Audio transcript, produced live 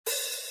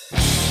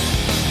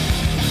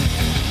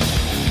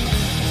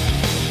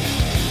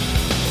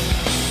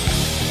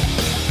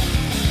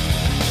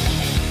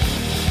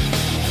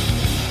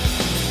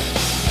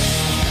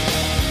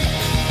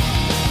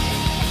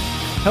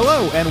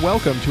Hello and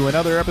welcome to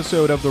another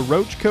episode of the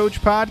Roach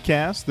Coach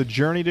Podcast, the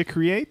journey to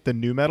create the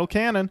new metal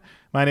canon.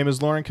 My name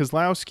is Lauren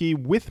Kozlowski.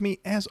 With me,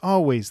 as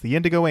always, the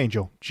Indigo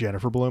Angel,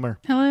 Jennifer Bloomer.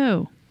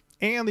 Hello.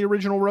 And the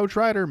original Roach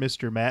Rider,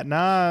 Mr. Matt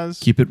Nas.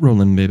 Keep it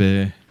rolling,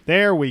 baby.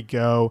 There we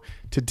go.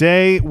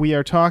 Today we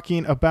are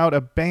talking about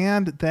a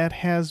band that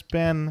has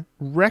been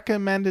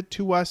recommended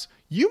to us,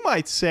 you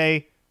might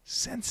say,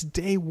 since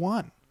day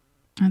one.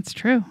 That's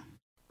true.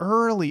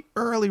 Early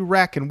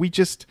rec, and we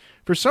just,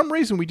 for some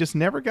reason, we just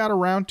never got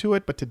around to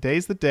it, but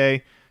today's the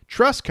day.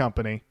 Trust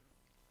Company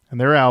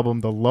and their album,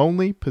 The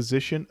Lonely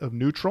Position of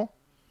Neutral.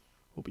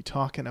 We'll be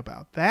talking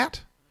about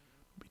that.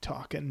 We'll be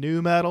talking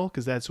new metal,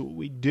 because that's what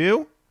we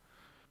do.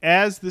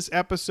 As this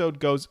episode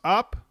goes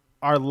up,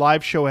 our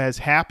live show has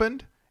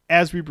happened.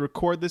 As we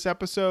record this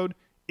episode,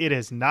 it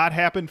has not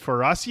happened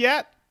for us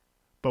yet,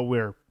 but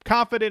we're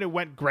confident it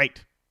went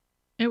great.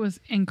 It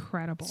was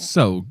incredible.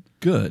 So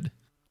good.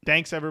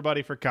 Thanks,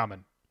 everybody, for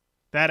coming.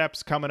 That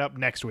ep's coming up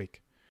next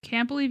week.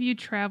 Can't believe you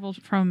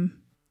traveled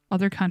from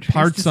other countries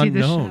Parts to see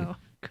unknown. the show.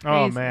 Crazy,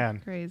 Oh, man.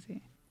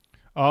 Crazy.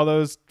 All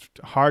those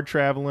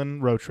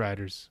hard-traveling Roach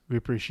Riders. We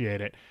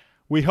appreciate it.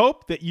 We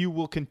hope that you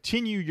will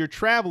continue your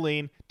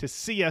traveling to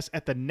see us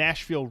at the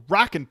Nashville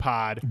Rockin'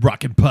 Pod,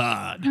 Rockin'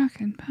 Pod.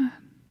 Rockin' Pod.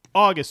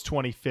 August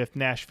 25th,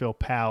 Nashville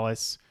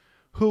Palace.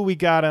 Who we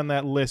got on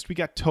that list? We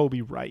got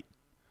Toby Wright.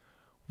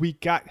 We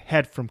got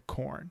Head from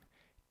Korn.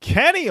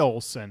 Kenny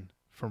Olson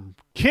from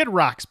Kid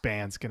Rock's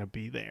band's going to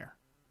be there.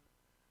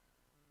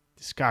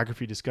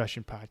 Discography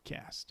Discussion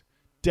Podcast.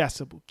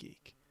 Decibel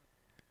Geek.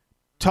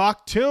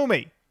 Talk to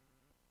me.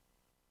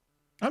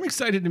 I'm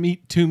excited to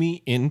meet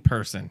Toomey in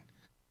person.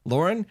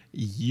 Lauren,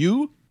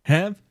 you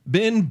have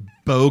been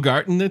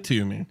bogarting the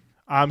Toomey.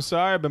 I'm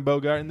sorry, I've been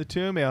bogarting the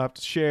Toomey. I'll have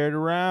to share it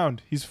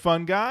around. He's a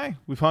fun guy.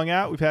 We've hung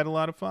out. We've had a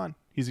lot of fun.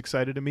 He's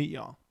excited to meet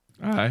y'all.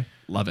 I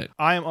love it.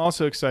 I am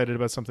also excited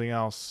about something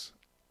else,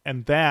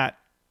 and that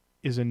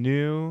is a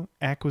new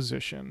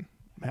acquisition,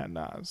 Matt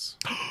Nas.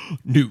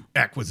 New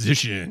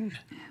acquisition.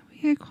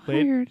 We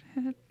acquired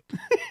it.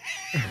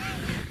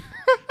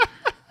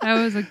 That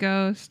was a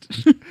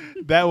ghost.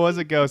 That was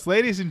a ghost.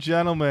 Ladies and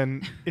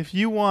gentlemen, if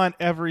you want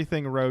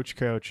everything Roach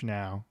Coach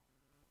now,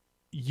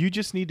 you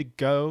just need to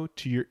go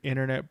to your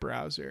internet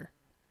browser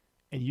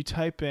and you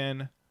type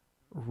in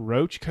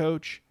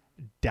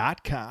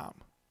roachcoach.com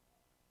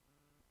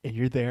and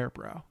you're there,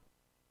 bro.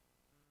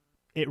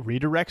 It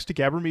redirects to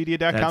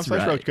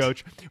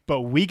gabbermedia.com/roachcoach, but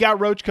we got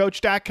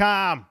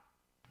roachcoach.com.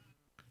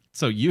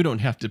 So you don't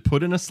have to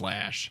put in a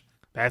slash.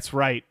 That's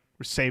right.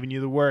 We're saving you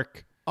the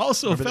work.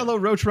 Also, Remember fellow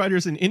Roach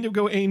Riders and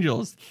Indigo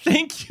Angels,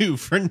 thank you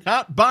for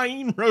not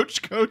buying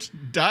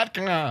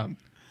roachcoach.com.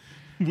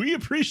 We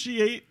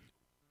appreciate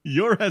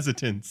your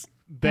hesitance.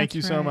 Thank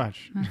you That's so right.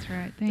 much. That's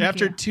right. Thank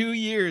After you. 2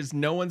 years,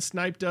 no one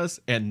sniped us,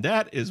 and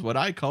that is what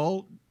I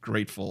call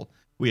grateful.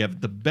 We have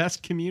the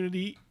best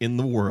community in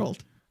the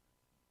world.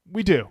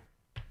 We do.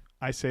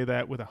 I say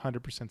that with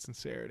 100%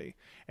 sincerity.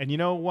 And you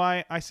know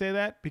why I say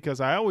that?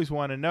 Because I always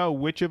want to know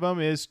which of them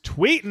is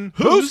tweeting.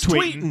 Who's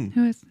tweeting?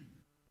 Who is?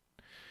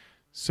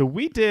 So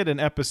we did an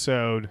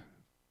episode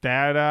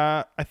that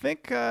I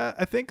think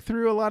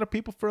threw a lot of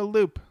people for a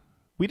loop.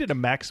 We did a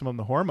Maximum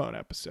the Hormone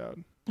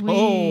episode.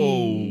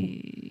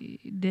 We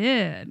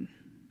did.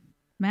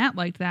 Matt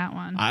liked that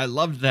one. I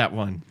loved that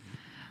one.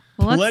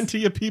 Well, let's-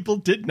 Plenty of people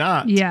did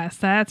not. Yes,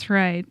 that's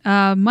right.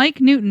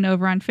 Mike Newton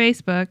over on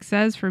Facebook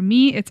says, for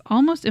me, it's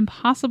almost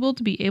impossible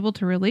to be able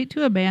to relate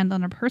to a band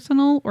on a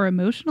personal or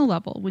emotional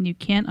level when you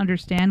can't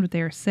understand what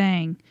they are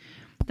saying.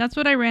 That's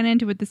what I ran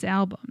into with this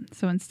album.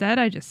 So instead,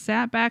 I just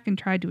sat back and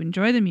tried to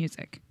enjoy the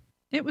music.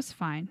 It was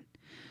fine.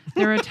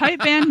 They're a tight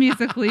band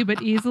musically,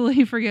 but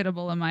easily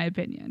forgettable in my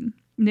opinion.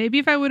 Maybe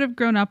if I would have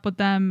grown up with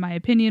them, my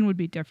opinion would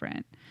be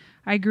different.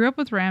 I grew up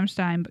with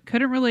Rammstein, but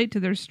couldn't relate to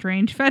their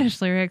strange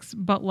fetish lyrics,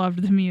 but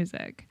loved the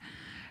music.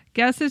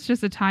 Guess it's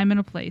just a time and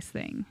a place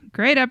thing.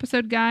 Great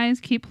episode, guys.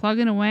 Keep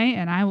plugging away,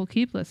 and I will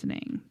keep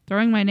listening.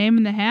 Throwing my name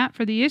in the hat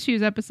for the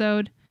Issues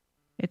episode.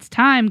 It's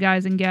time,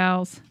 guys and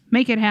gals.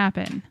 Make it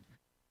happen.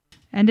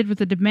 Ended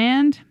with a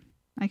demand.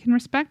 I can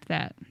respect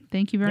that.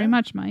 Thank you very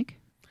much, Mike.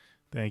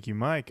 Thank you,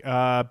 Mike.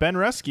 Ben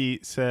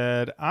Rusky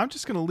said, I'm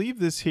just going to leave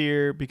this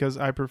here because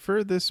I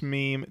prefer this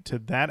meme to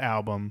that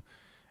album.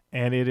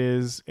 And it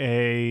is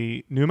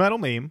a new metal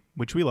meme,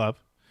 which we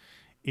love.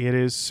 It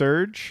is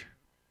Surge.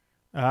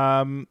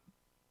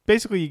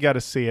 Basically, you got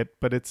to see it,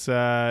 but it's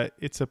a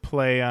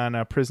play on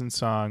a Prison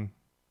Song,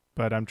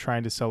 but I'm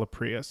trying to sell a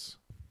Prius.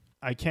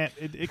 I can't.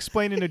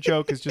 Explaining a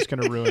joke is just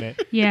going to ruin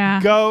it. Yeah.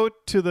 Go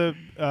to the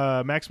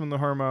Maximum the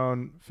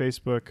Hormone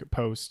Facebook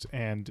post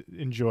and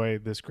enjoy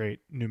this great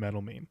new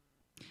metal meme.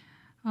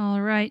 All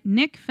right.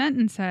 Nick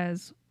Fenton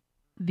says,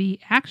 the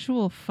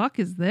actual fuck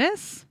is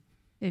this?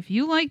 If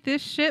you like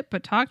this shit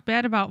but talked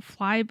bad about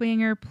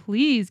Flybanger,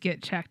 please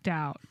get checked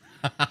out.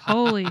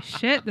 Holy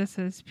shit, this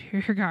is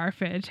pure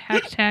garbage.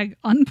 Hashtag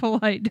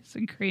unpolite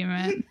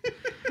disagreement.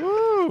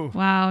 Woo!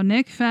 Wow,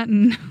 Nick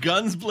Fenton.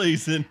 Guns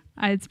blazing.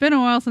 It's been a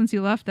while since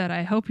you left that.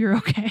 I hope you're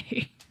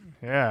okay.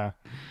 Yeah.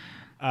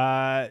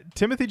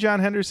 Timothy John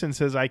Henderson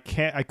says, I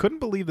couldn't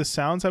believe the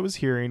sounds I was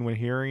hearing when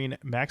hearing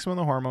Maximum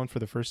the Hormone for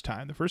the first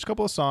time. The first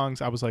couple of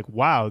songs, I was like,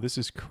 wow, this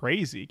is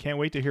crazy. Can't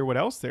wait to hear what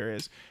else there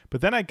is.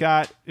 But then it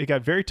got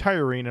very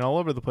tiring and all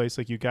over the place,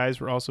 like you guys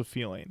were also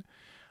feeling.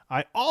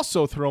 I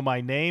also throw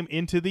my name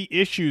into the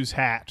issues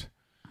hat.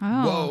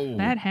 Oh, Whoa.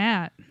 that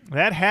hat.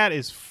 That hat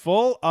is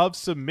full of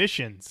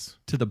submissions.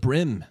 To the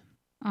brim.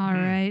 All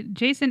right.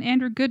 Jason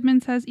Andrew Goodman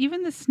says,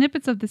 even the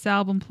snippets of this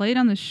album played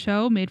on the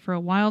show made for a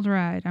wild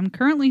ride. I'm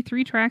currently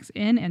 3 tracks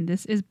in, and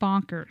this is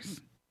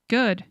bonkers.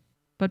 Good,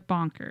 but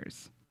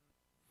bonkers.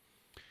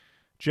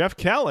 Jeff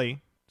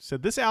Kelly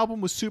said, this album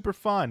was super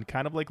fun,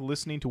 kind of like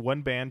listening to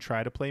one band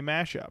try to play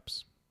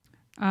mashups.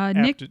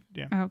 Nick.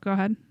 Yeah. Oh, go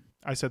ahead.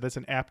 I said that's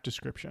an apt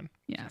description.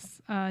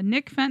 Yes.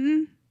 Nick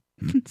Fenton,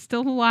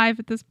 still alive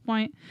at this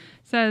point,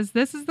 says,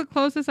 this is the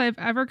closest I've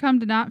ever come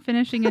to not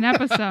finishing an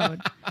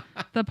episode.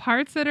 The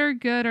parts that are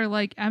good are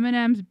like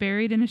M&M's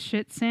buried in a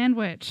shit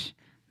sandwich.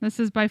 This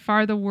is by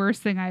far the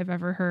worst thing I've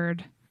ever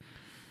heard.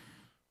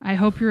 I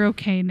hope you're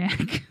okay,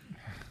 Nick.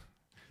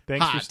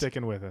 Thanks for Hot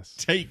sticking with us.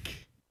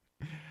 Take.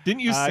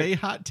 Didn't you say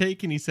hot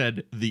take? And he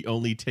said the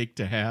only take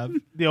to have.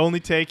 The only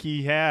take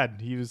he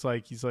had, he's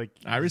like,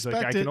 I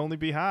respect I it. can only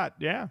be hot.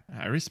 Yeah.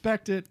 I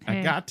respect it.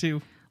 Hey. I got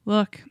to.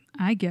 Look,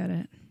 I get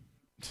it.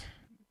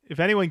 If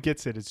anyone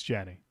gets it, it's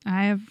Jenny.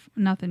 I have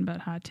nothing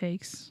but hot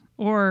takes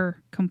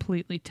or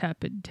completely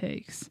tepid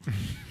takes.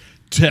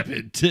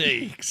 Tepid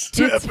takes.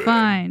 It's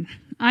fine.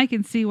 I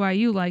can see why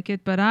you like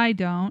it, but I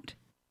don't.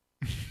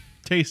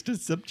 Taste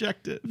is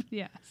subjective.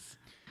 Yes.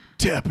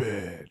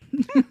 Tepid.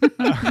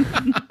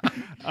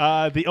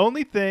 The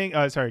only thing,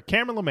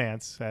 Cameron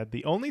Lamance said,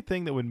 the only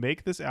thing that would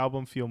make this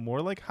album feel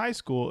more like high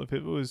school if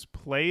it was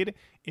played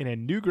in a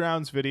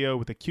Newgrounds video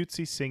with a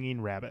cutesy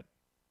singing rabbit.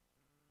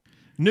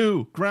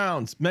 New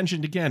grounds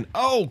mentioned again.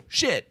 Oh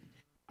shit!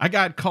 I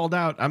got called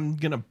out. I'm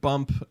gonna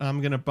bump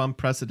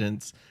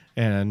precedents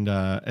and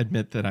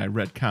admit that I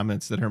read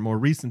comments that are more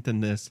recent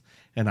than this,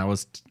 and I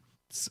was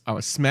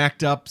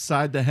smacked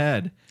upside the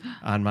head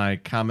on my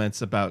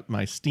comments about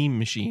my Steam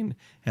machine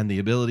and the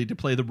ability to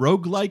play the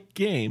roguelike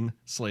game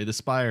Slay the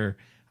Spire.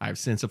 I've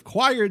since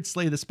acquired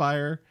Slay the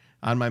Spire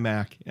on my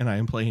Mac, and I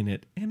am playing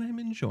it, and I'm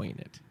enjoying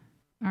it.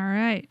 All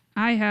right.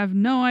 I have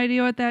no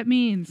idea what that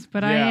means,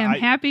 but I Yeah, am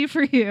happy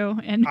for you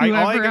and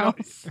whoever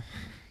else.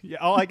 Yeah,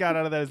 all I got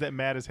out of that is that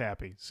Matt is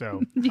happy.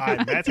 So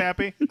Matt's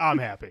happy. I'm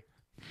happy.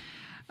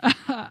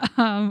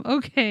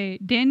 Okay.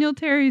 Daniel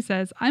Terry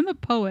says, I'm a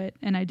poet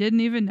and I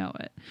didn't even know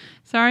it.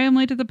 Sorry I'm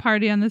late to the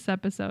party on this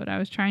episode. I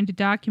was trying to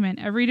document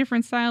every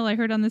different style I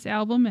heard on this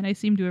album and I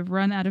seem to have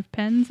run out of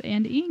pens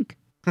and ink.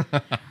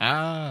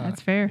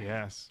 That's fair.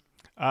 Yes.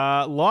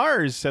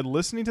 Lars said,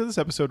 listening to this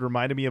episode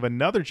reminded me of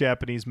another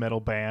Japanese metal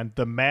band,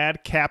 the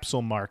Mad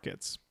Capsule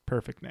Markets.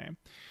 Perfect name.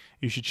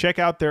 You should check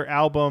out their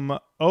album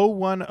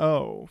 010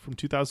 from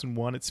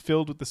 2001. It's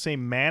filled with the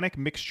same manic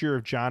mixture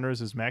of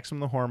genres as Maximum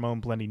the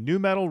Hormone, blending nu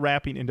metal,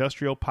 rapping,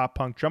 industrial, pop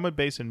punk, drum and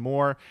bass, and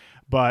more.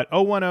 But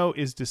 010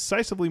 is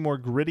decisively more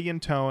gritty in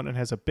tone and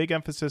has a big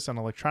emphasis on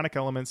electronic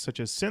elements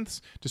such as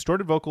synths,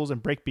 distorted vocals,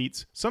 and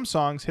breakbeats. Some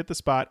songs hit the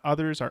spot,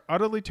 others are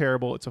utterly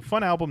terrible. It's a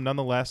fun album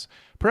nonetheless.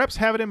 Perhaps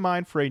have it in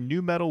mind for a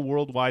nu metal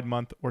worldwide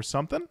month or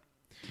something.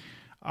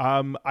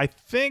 I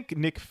think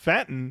Nick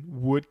Fenton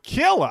would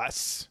kill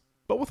us,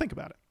 but we'll think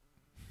about it.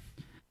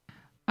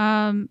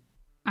 I'm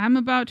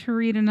about to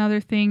read another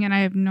thing and I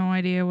have no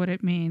idea what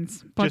it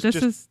means. But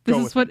Just this go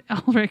is with what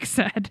Elric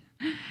said.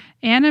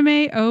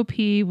 Anime OP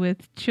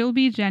with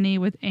Chilby Jenny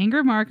with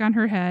anger mark on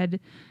her head.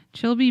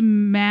 Chilby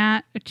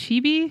Matt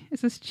Chibi?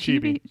 Is this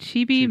Chibi?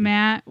 Chibi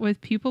Matt with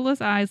pupilless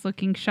eyes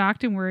looking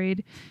shocked and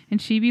worried, and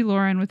Chibi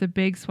Lauren with a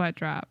big sweat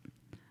drop.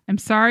 I'm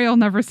sorry, I'll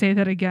never say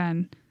that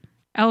again.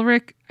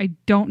 Elric, I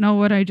don't know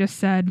what I just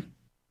said,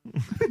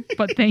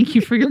 but thank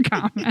you for your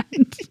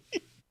comment.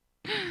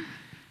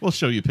 We'll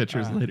show you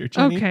pictures later,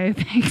 Jenny. Okay,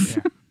 thanks.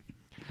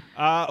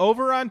 Yeah.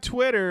 Over on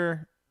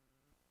Twitter,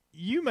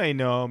 you may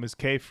know him as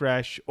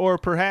K-Fresh or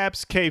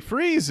perhaps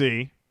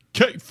K-Freezy.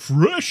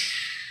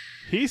 K-Fresh!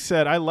 He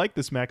said, I like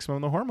this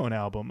Maximum the Hormone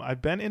album.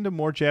 I've been into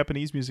more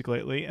Japanese music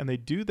lately, and they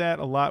do that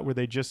a lot where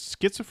they just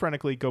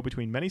schizophrenically go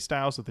between many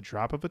styles at the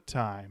drop of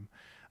time.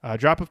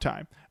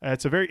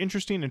 It's a very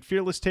interesting and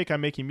fearless take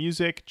on making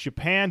music.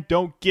 Japan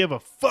don't give a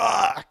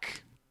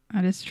fuck.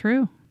 That is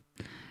true.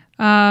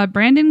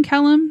 Brandon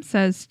Kellum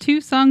says, 2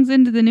 songs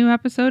into the new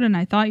episode, and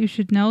I thought you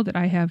should know that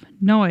I have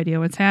no idea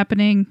what's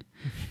happening.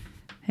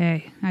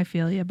 Hey, I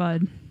feel you,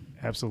 bud.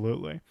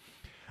 Absolutely.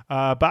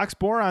 Box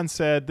Boron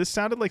said, this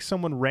sounded like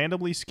someone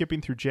randomly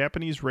skipping through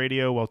Japanese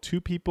radio while 2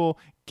 people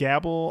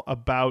gabble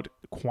about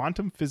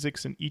quantum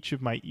physics in each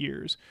of my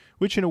ears,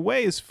 which in a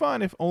way is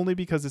fun, if only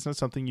because it's not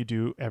something you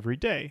do every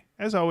day.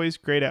 As always,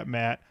 great at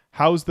Matt.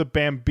 How's the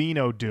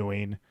Bambino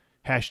doing?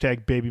 #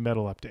 baby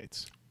metal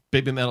updates.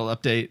 Baby metal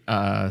update.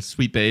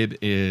 Sweet Babe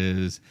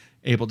is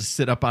able to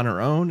sit up on her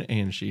own,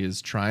 and she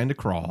is trying to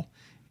crawl.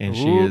 And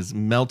she is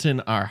melting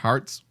our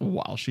hearts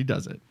while she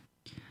does it.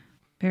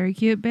 Very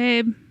cute,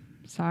 babe.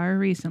 Saw her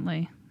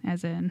recently.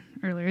 as in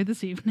earlier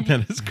this evening.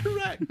 That is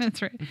correct.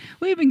 That's right.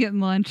 We've been getting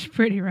lunch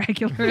pretty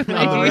regularly. On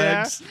the Oh, yeah?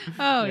 Reds.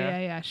 Oh,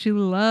 yeah. She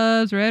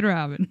loves Red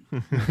Robin.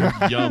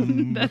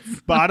 Yum.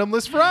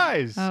 Bottomless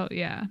fries. Oh,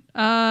 yeah.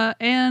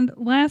 And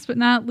last but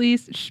not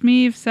least,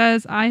 Shmeev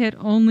says, I had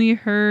only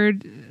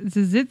heard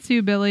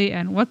Zizitsu Billy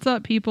and What's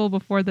Up People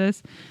before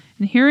this,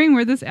 and hearing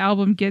where this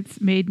album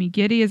gets made me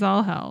giddy as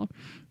all hell.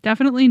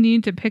 Definitely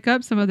need to pick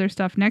up some of their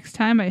stuff next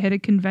time I hit a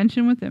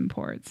convention with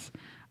imports.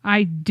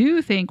 I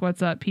do think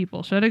What's Up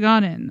People should have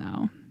gone in,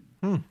 though.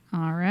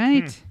 All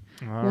right.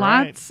 All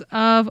Lots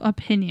of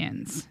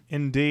opinions.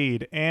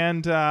 Indeed.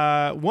 And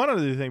one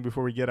other thing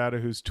before we get out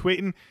of who's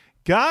tweeting,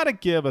 gotta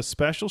give a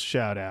special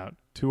shout out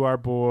to our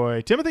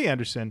boy Timothy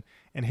Anderson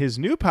and his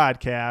new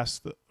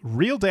podcast, the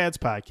Real Dads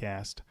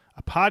Podcast,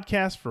 a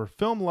podcast for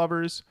film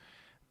lovers.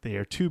 They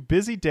are two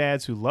busy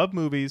dads who love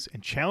movies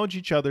and challenge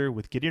each other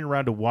with getting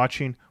around to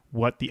watching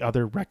what the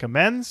other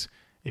recommends.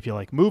 If you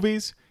like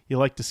movies, you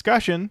like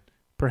discussion,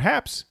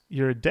 perhaps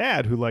you're a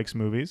dad who likes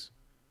movies,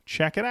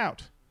 check it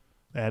out.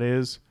 That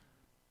is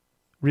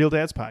Real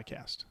Dads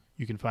Podcast.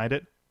 You can find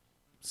it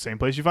same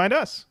place you find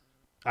us,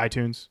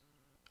 iTunes,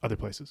 other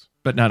places.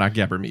 But not on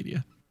Gabber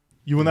Media.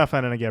 You will not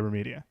find it on Gabber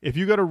Media. If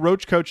you go to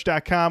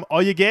roachcoach.com,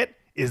 all you get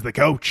is the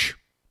coach.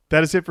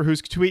 That is it for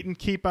Who's Tweeting.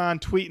 Keep on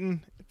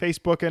tweeting,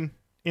 Facebooking,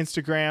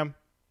 Instagram,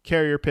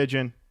 carrier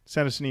pigeon.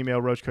 Send us an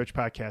email,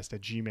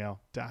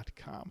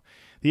 roachcoachpodcast@gmail.com.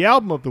 The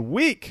album of the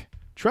week,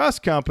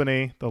 Trust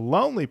Company, The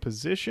Lonely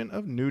Position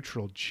of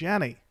Neutral.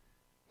 Jenny,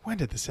 when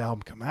did this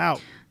album come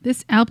out?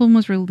 This album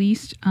was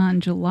released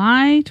on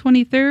July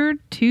 23rd,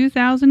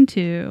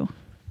 2002.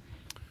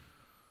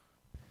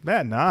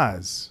 Matt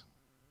Nas.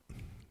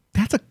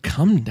 That's a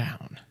come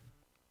down.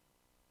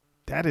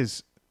 That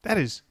is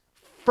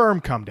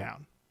firm come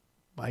down.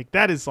 Like,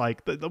 that is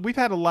like, we've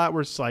had a lot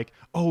where it's like,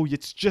 oh,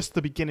 it's just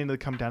the beginning of the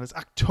come down. It's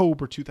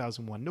October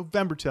 2001,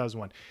 November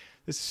 2001.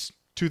 This is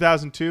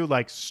 2002,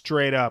 like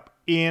straight up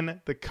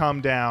in the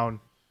come down.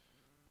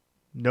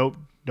 No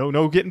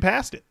getting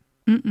past it.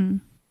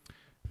 Mm-mm.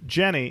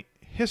 Jenny,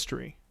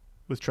 history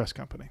with Trust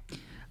Company.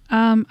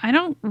 I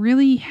don't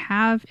really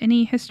have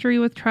any history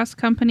with Trust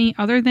Company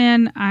other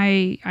than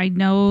I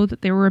know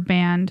that they were a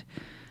band.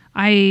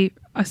 I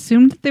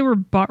assumed that they were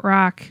butt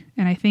rock,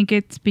 and I think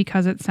it's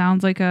because it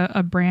sounds like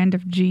a brand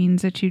of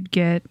jeans that you'd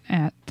get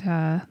at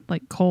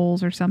like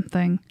Kohl's or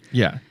something.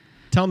 Yeah.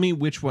 Tell me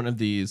which one of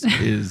these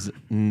is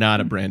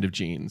not a brand of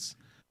jeans.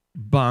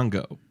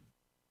 Bongo.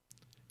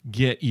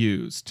 Get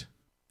Used.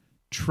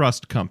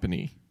 Trust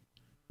Company.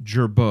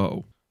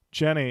 Gerbo.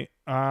 Jenny,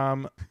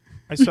 I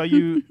saw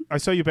you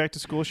back to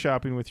school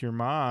shopping with your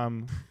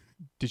mom.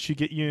 Did she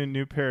get you a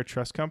new pair of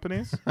Trust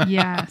Companies?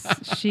 Yes,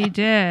 she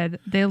did.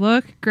 They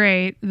look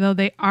great, though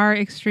they are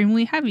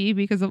extremely heavy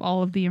because of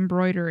all of the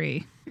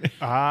embroidery.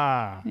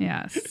 Ah.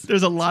 Yes.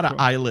 There's a lot of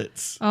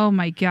eyelets. Oh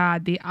my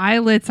God, the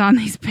eyelets on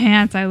these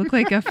pants. I look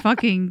like a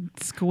fucking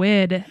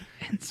squid.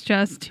 It's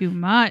just too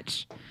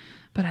much.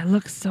 But I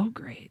look so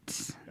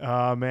great.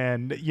 Oh,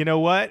 man. You know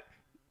what?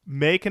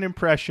 Make an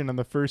impression on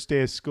the first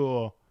day of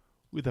school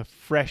with a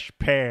fresh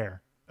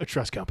pair of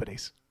Trust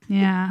Companies.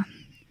 Yeah.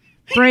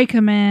 Break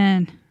them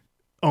in.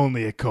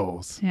 Only at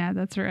Kohl's. Yeah,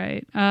 that's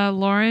right.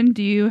 Lauren,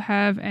 do you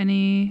have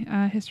any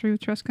history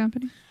with Trust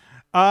Company?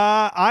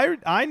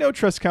 I know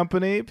Trust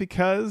Company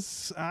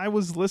because I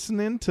was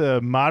listening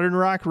to modern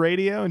rock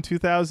radio in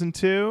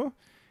 2002,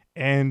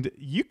 and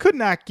you could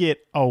not get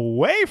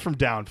away from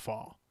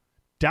Downfall.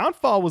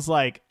 Downfall was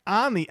like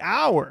on the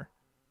hour.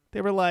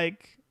 They were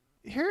like,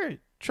 "Here,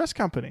 Trust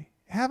Company,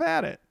 have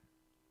at it.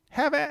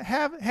 Have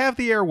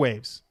the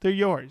airwaves. They're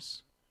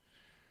yours.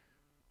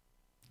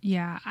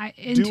 Yeah,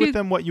 Do with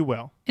them what you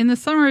will." In the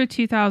summer of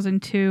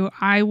 2002,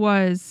 I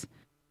was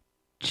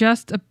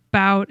just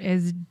about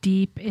as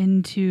deep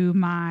into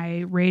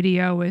my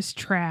radio is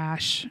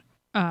trash.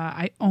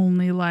 I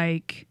only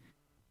like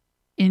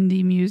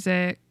indie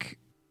music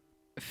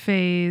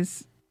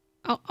phase.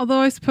 Although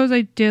I suppose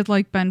I did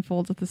like Ben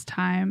Folds at this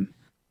time.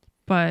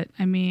 But,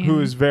 I mean... Who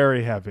is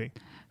very heavy.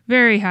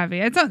 Very heavy.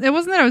 It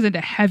wasn't that I was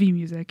into heavy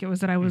music. It was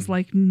that I was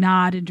like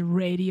not into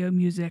radio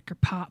music or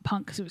pop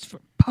punk because it was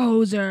for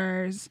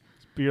posers.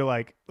 But you're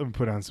like, let me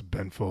put on some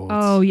Ben Folds.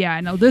 Oh,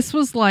 yeah. No, this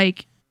was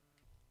like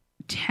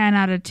 10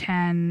 out of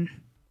 10.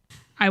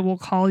 I will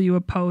call you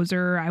a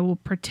poser. I will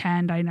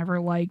pretend I never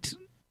liked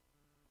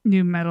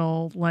new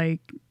metal.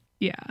 Like,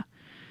 yeah.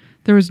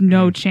 There was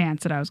no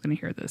chance that I was going to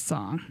hear this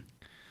song.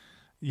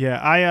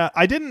 Yeah,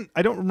 I don't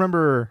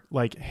remember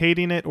like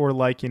hating it or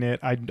liking it.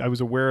 I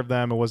was aware of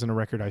them. It wasn't a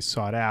record I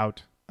sought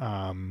out.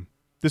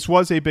 This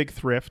was a big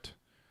thrift.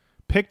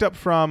 Picked up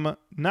from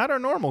not our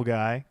normal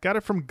guy. Got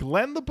it from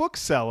Glenn the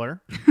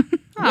Bookseller.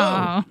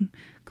 Oh,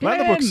 Glenn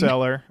the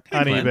Bookseller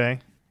on Glenn. eBay.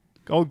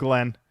 Old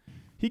Glenn.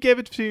 He gave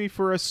it to me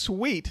for a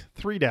sweet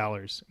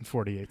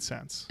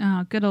 $3.48.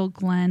 Oh, good old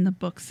Glenn the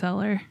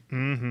Bookseller.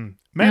 Mm-hmm.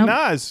 Matt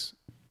Nope. Nas,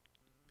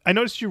 I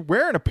noticed you're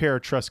wearing a pair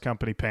of Trust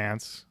Company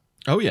pants.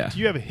 Oh, yeah. Do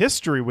you have a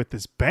history with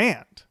this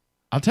band?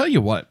 I'll tell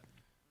you what.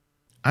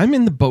 I'm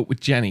in the boat with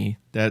Jenny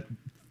that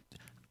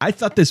I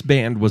thought this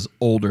band was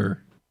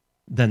older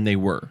than they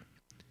were,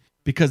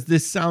 because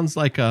this sounds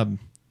like an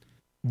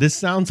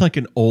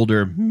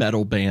older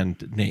metal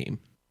band name,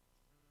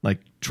 like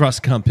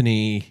Trust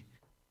Company,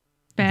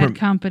 Bad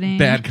Company.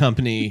 Bad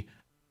Company.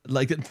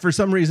 Like, for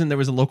some reason, there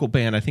was a local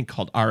band, I think,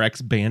 called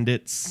RX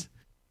Bandits.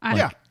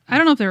 I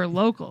don't know if they were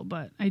local,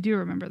 but I do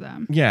remember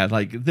them. Yeah,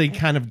 like they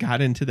kind of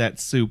got into that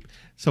soup.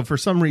 So for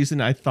some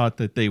reason, I thought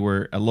that they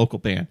were a local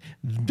band.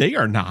 They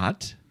are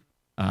not.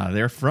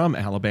 They're from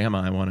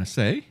Alabama, I want to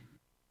say.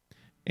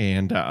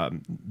 And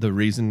the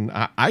reason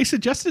I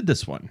suggested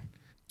this one,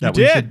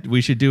 that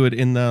we should do it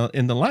in the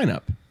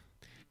lineup.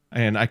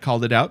 And I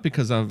called it out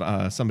because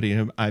of somebody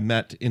who I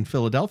met in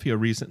Philadelphia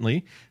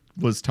recently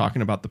was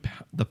talking about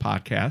the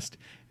podcast,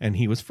 and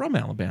he was from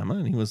Alabama,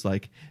 and he was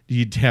like,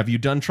 have you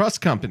done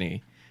Trust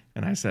Company?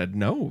 And I said,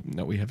 no,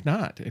 we have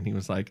not. And he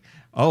was like,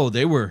 oh,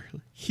 they were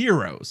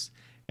heroes.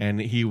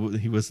 And he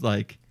was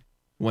like,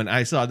 when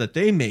I saw that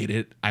they made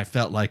it, I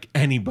felt like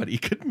anybody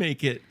could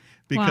make it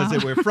because they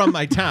were from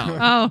my town.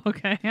 Oh,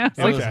 okay.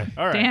 Okay.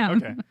 All right. Damn.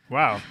 Okay.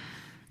 Wow.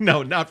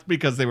 No, not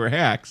because they were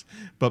hacks,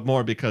 but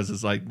more because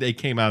it's like they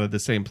came out of the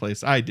same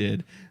place I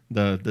did,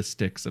 the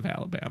Sticks of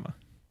Alabama.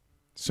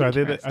 So are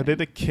they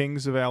the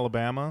kings of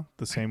Alabama,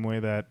 the same way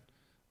that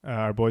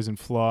our boys in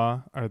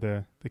Flaw are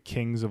the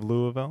kings of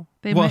Louisville?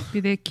 They might be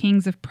the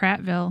kings of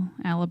Prattville,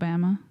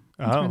 Alabama.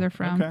 That's where they're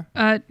from.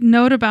 Okay.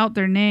 Note about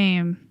their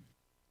name.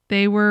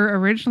 They were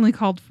originally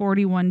called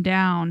 41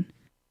 Down.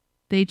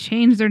 They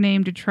changed their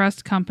name to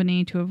Trust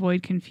Company to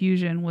avoid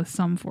confusion with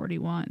Sum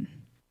 41.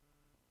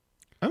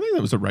 I think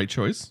that was the right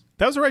choice.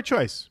 That was the right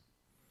choice.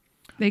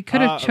 They could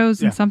have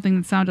chosen something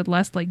that sounded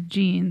less like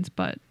jeans,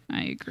 but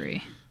I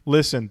agree.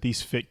 Listen,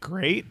 these fit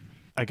great.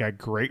 I got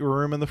great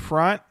room in the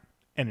front,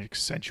 and it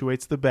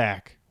accentuates the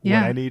back.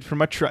 Yeah. What I need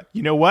from a trust.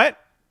 You know what?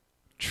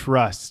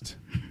 Trust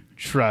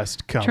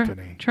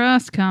Company.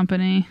 Trust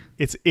Company.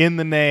 It's in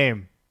the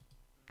name.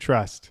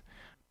 Trust.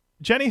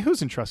 Jenny,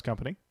 who's in Trust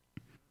Company?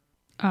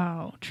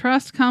 Oh,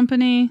 Trust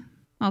Company.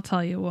 I'll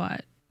tell you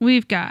what.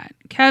 We've got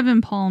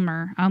Kevin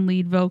Palmer on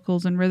lead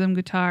vocals and rhythm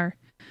guitar,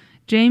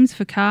 James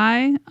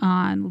Fakai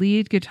on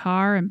lead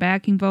guitar and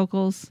backing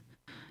vocals,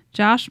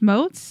 Josh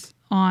Motes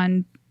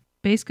on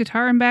bass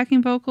guitar and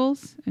backing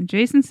vocals, and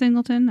Jason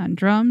Singleton on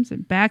drums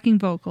and backing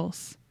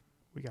vocals.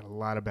 We got a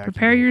lot of backing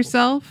Prepare vocals.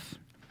 yourself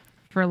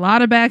for a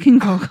lot of backing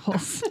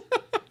vocals.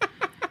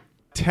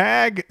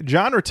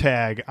 Genre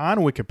tag on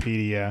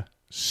Wikipedia,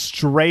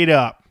 straight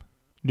up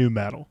new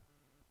metal.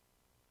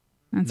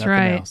 That's Nothing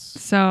right. else.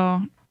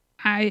 So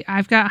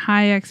I've got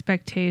high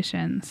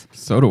expectations.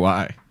 So do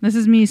I. This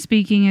is me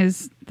speaking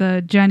as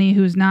the Jenny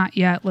who's not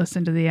yet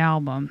listened to the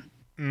album.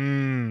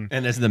 And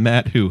as the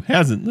Matt who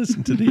hasn't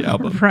listened to the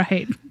album.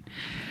 Right.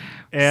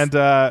 And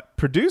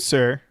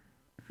producer,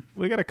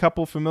 we got a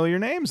couple familiar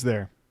names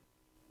there.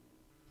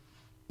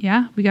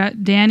 Yeah, we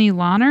got Danny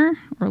Lohner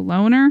or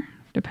Loner,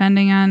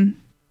 depending on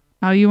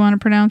how you want to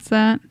pronounce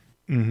that.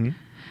 Mm-hmm.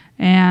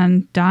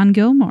 And Don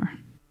Gilmore.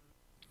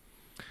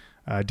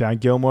 Don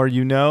Gilmore,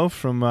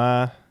 from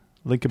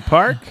Linkin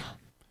Park,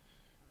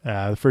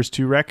 the first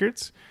two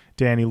records.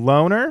 Danny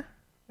Lohner,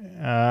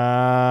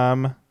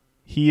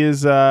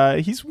 he's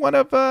one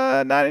of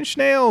Nine Inch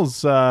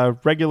Nails'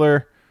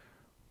 regular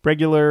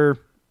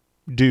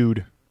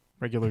dude.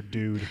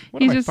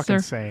 What am I fucking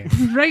saying?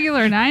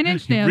 Regular 9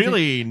 Inch Nails.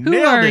 Really Who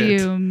nailed are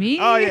it. you, me?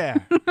 Oh yeah,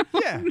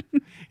 yeah.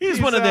 He's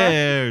one of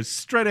their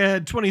straight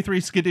ahead 23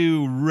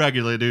 skidoo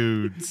regular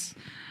dudes.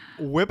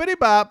 Whippity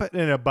bop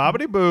and a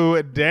bobbity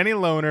boo. Danny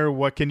Lohner,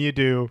 what can you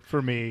do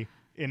for me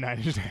in Nine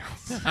Inch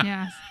Nails?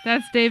 Yes,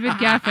 that's David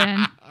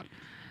Geffen.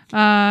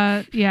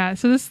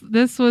 So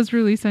this was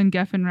released on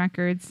Geffen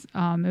Records.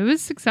 It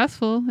was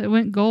successful. It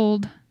went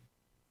gold.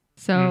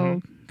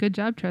 So good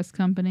job, Trust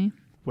Company.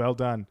 Well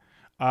done.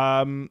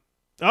 Going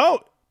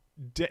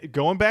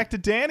back to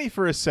Danny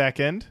for a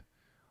second.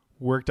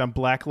 Worked on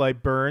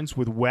Blacklight Burns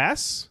with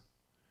Wes.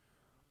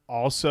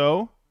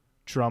 Also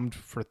drummed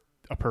for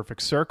A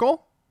Perfect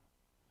Circle.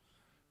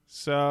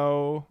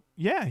 So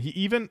yeah, he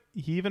even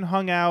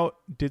hung out,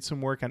 did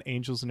some work on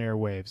Angels and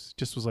Airwaves.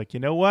 Just was like, you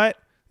know what?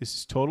 This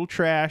is total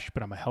trash,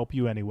 but I'm gonna help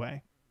you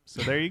anyway.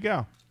 So there you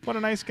go. What a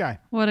nice guy.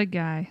 What a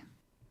guy.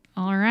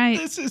 All right.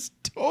 This is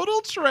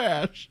total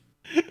trash,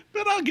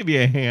 but I'll give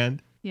you a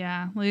hand.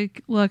 Yeah,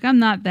 look, I'm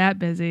not that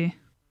busy.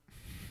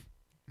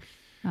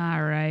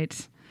 All right.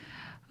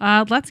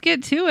 Let's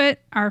get to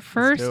it. Our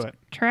first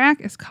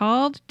track is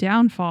called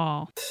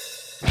Downfall.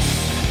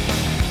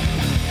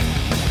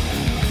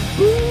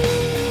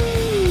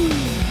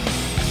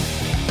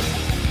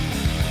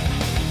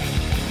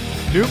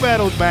 New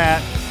metal,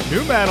 Matt.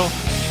 New metal.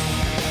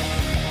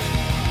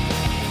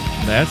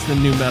 That's the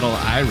new metal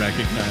I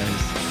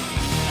recognize.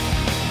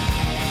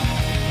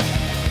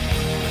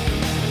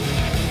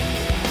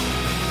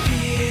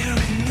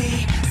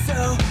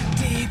 So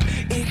deep,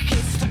 it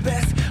hits the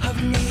best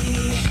of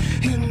me.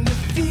 In the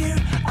fear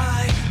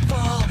I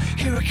fall,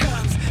 here it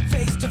comes,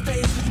 face to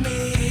face with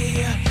me.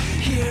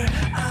 Here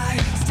I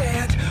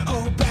stand,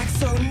 hold back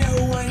so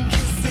no one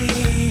can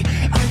see.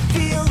 I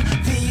feel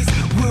these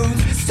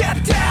wounds,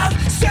 step down,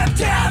 step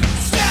down,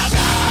 step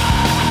down.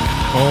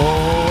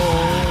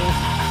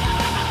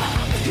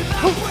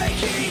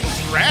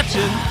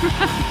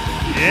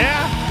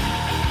 Yeah.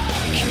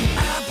 Can I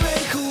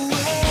break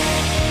away?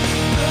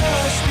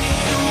 Push me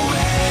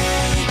away,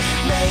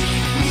 make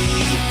me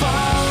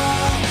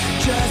fall,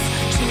 just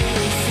to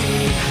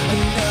see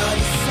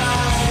another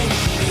side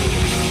of me.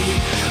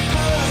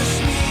 Push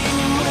me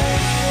away,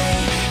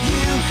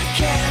 you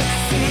can't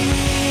see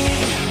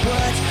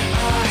what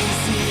I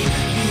see,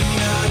 the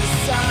other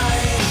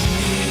side of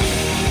me.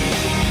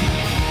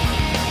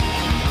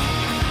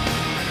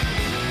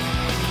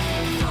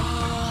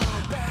 Fall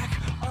back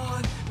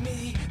on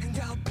me, and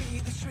I'll be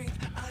the strength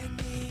I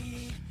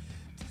need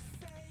to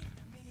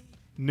save me.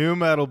 New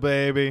metal,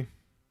 baby.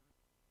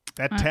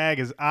 That tag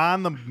is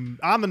on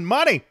the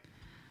money.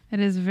 It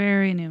is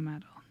very new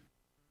metal.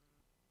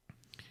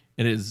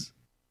 It is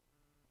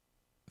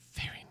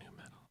very new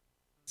metal.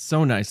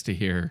 So nice to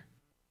hear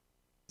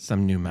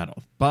some new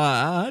metal,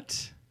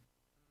 but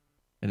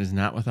it is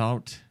not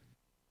without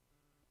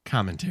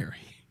commentary.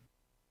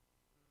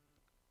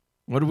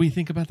 What do we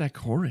think about that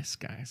chorus,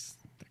 guys?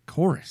 The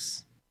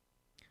chorus.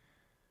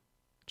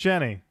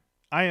 Jenny,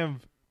 I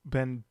have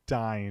been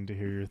dying to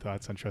hear your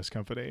thoughts on Trust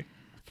Company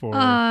for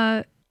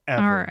All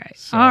ever. right.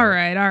 So- All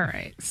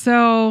right.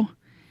 So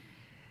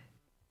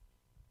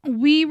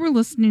we were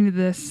listening to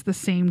this the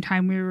same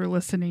time we were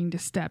listening to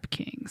Step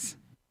Kings.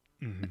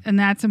 Mhm. And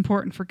that's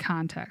important for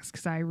context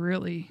because I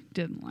really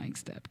didn't like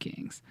Step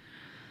Kings.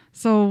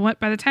 So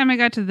by the time I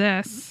got to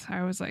this,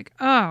 I was like,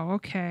 oh,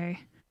 okay.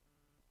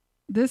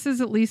 This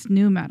is at least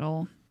new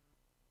metal.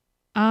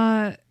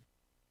 I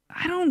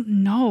don't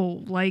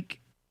know. Like,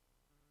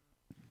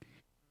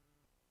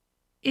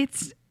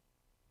 it's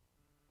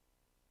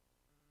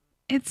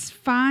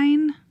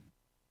fine.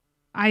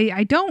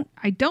 I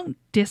don't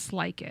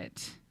dislike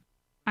it.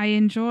 I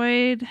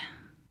enjoyed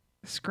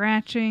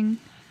scratching.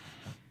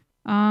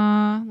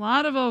 A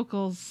lot of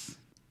vocals.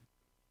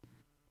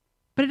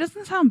 But it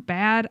doesn't sound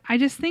bad. I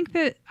just think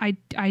that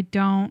I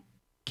don't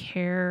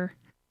care.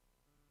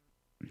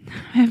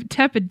 I have a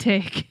tepid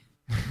take.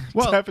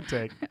 Well, Tepid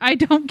take. I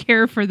don't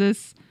care for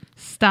this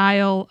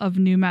style of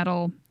new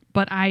metal,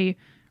 but I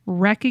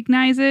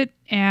recognize it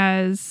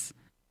as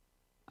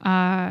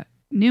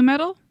new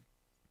metal,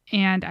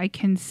 and I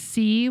can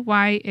see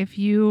why if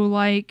you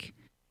like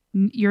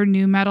your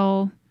new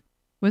metal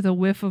with a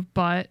whiff of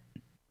butt,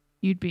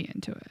 you'd be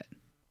into it.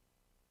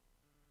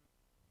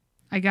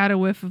 I got a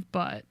whiff of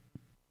butt.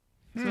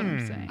 That's what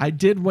I'm saying. I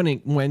did when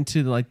it went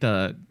to like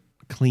the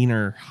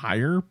cleaner,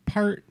 higher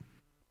part.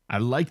 I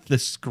liked the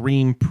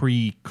scream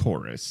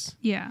pre-chorus,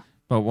 Yeah.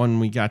 but when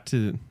we got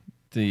to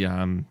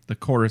the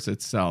chorus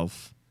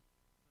itself,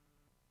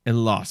 it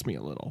lost me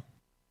a little.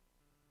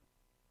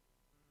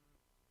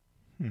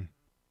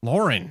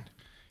 Lauren,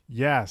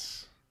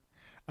 Yes.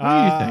 what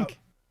do you think?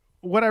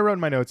 What I wrote in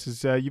my notes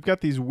is you've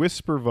got these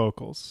whisper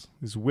vocals,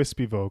 these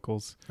wispy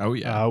vocals, Oh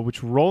yeah,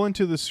 which roll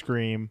into the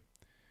scream.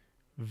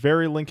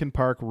 Very Linkin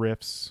Park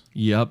riffs.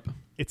 yep.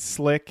 It's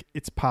slick.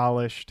 It's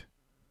polished.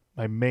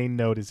 My main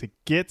note is it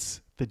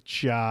gets the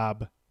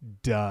job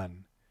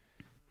done.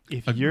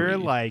 If you're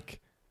Agreed. like,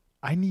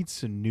 I need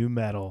some new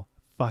metal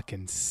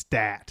fucking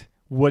stat,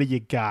 what do you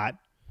got?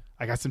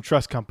 I got some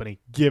Trust Company.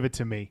 Give it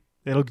to me.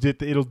 It'll do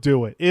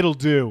it. It'll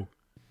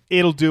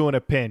do in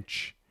a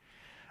pinch.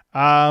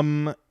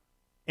 And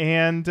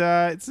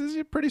it's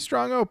a pretty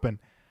strong open.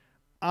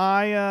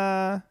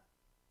 How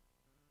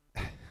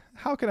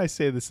can I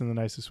say this in the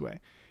nicest way?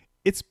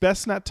 It's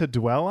best not to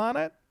dwell on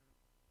it.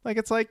 Like,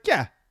 it's like,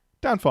 yeah,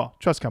 Downfall,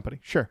 Trust Company,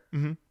 sure.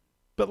 Mm-hmm.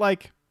 But,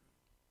 like,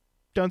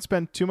 don't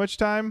spend too much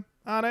time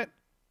on it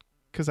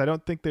because I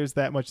don't think there's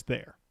that much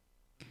there.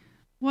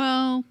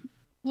 Well,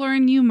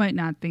 Lauren, you might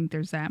not think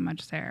there's that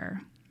much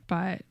there,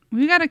 but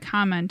we got a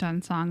comment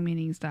on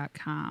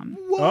songmeanings.com.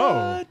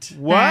 What?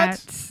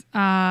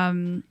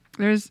 That,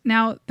 there's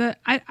now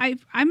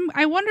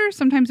I wonder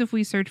sometimes if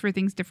we search for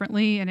things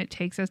differently and it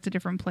takes us to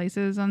different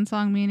places on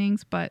song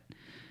meanings, but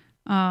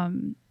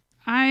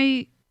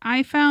I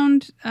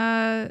found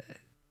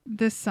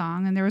this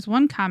song and there was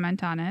one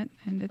comment on it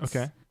and it's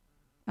Okay.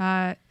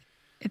 I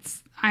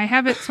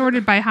have it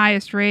sorted by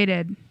highest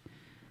rated.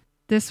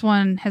 This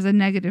one has a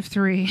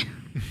 -3,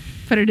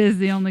 but it is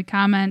the only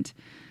comment.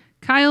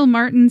 Kyle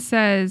Martin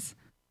says,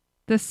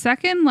 the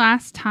second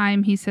last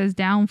time he says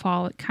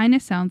Downfall, it kind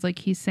of sounds like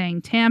he's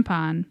saying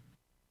tampon.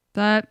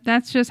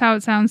 That's just how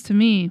it sounds to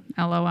me,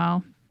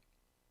 LOL.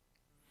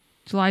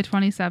 July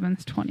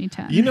 27th,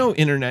 2010. You know,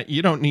 internet,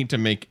 you don't need to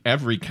make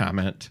every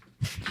comment.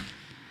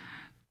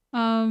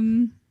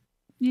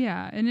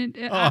 Yeah, and it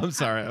Oh, I'm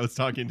sorry. I was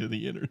talking to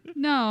the internet.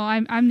 no,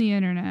 I'm the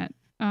internet.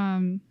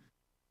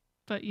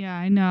 But yeah,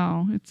 I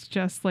know. It's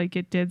just like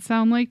it did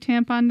sound like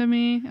tampon to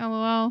me,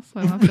 LOL. So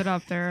I left it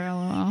up there,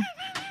 LOL.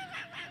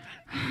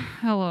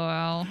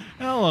 LOL.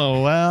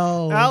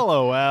 LOL. LOL.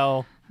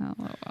 LOL.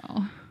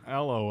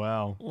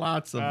 LOL.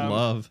 Lots of Um,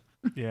 love.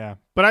 Yeah.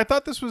 But I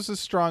thought this was a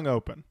strong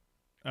open.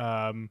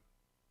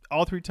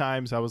 All 3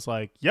 times I was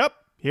like, yep,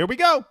 here we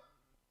go.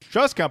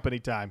 Trust Company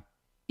time.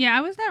 Yeah,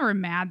 I was never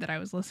mad that I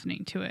was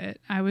listening to it.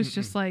 I was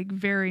just like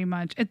very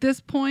much at this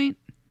point,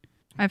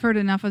 I've heard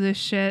enough of this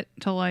shit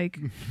to like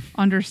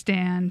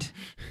understand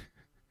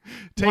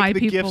Take why the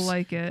people gifts,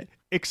 like it.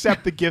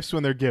 accept the gifts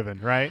when they're given,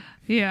 right?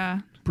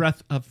 Yeah.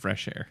 Breath of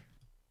fresh air.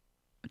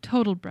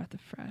 Total breath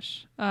of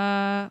fresh.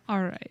 All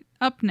right.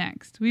 Up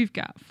next, we've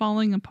got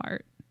Falling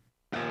Apart.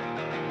 All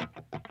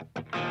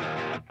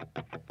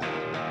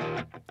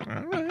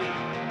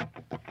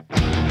right.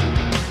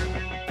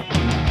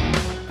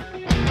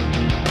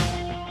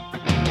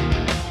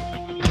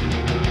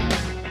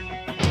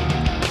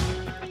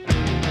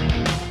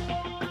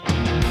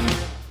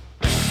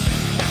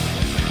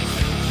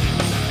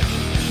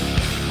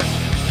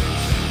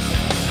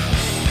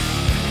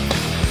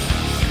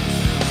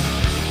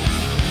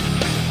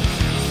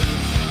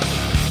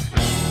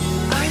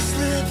 I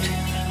slipped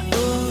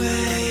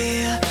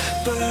away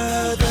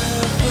further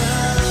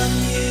from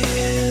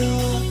you,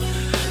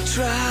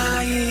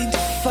 trying to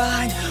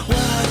find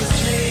what is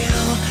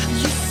real.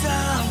 You're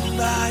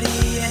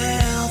somebody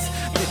else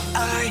that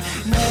I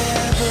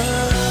never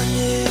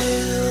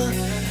knew,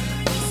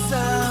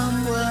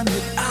 someone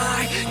that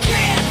I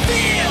can't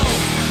feel.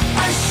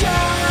 I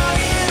shy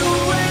it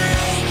away,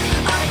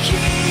 I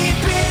keep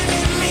it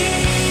in me.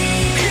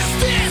 Is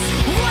this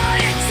what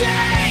it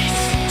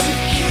takes to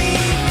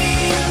keep me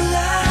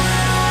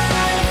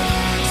alive?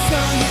 So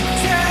you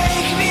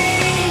take me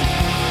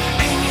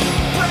and you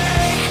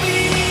break me.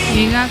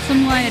 You got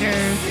some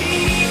lighters.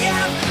 See,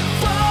 I'm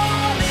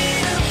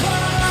falling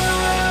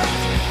apart.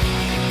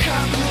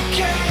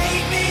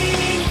 Complicate me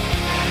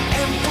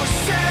and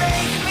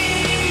forsake me.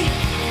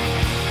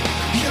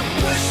 You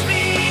push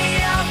me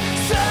out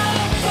so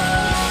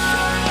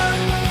far.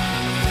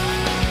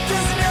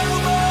 There's no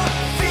more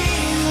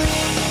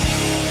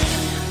feeling.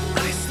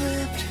 I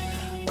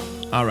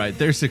slipped. All right.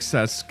 Their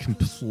success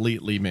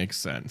completely makes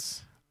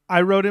sense.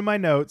 I wrote in my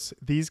notes,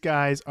 these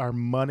guys are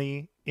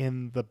money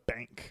in the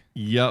bank.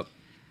 Yep.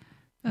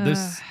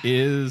 This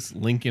is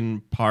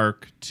Linkin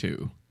Park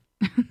 2.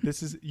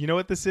 This is, you know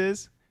what this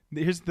is?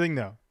 Here's the thing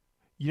though.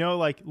 You know,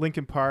 like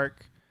Linkin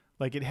Park,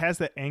 like it has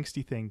that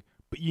angsty thing,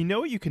 but you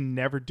know what you can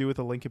never do with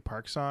a Linkin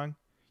Park song?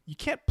 You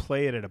can't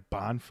play it at a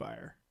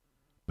bonfire,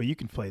 but you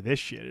can play this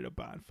shit at a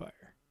bonfire.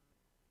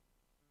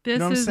 This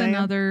know what I'm is saying?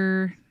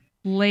 another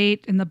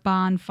late in the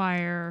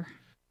bonfire.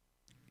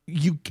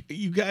 You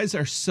guys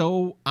are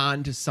so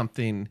onto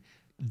something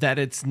that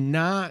it's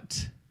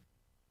not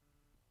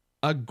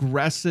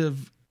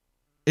aggressive.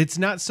 It's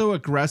not so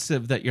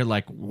aggressive that you're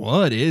like,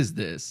 what is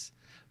this?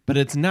 But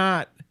it's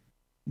not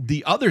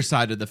the other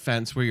side of the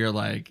fence where you're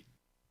like,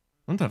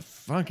 what the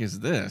fuck is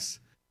this?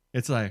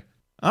 It's like,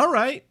 all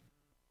right.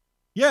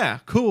 Yeah,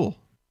 cool.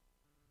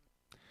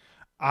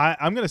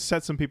 I'm going to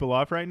set some people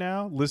off right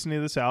now. Listening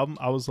to this album,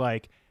 I was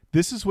like,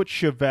 this is what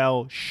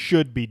Chevelle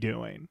should be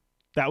doing.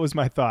 That was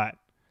my thought.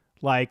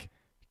 Like,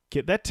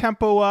 get that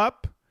tempo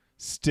up,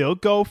 still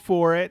go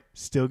for it,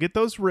 still get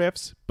those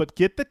riffs, but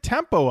get the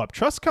tempo up.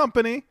 Trust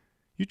Company.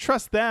 You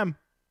trust them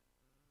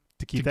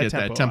to keep To that,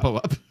 get tempo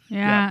up. up.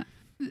 Yeah.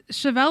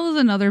 Chevelle is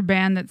another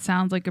band that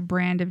sounds like a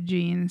brand of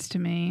jeans to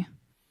me.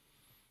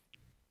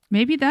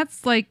 Maybe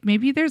there's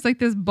like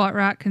this butt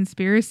rock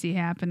conspiracy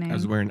happening. I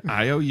was wearing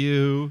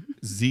IOU,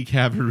 Z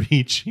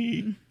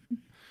Cavarici,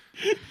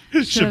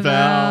 Chevelle.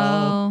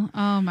 Chevelle.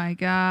 Oh my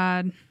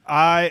God.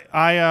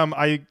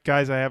 I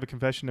guys, I have a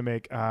confession to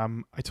make.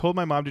 I told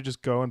my mom to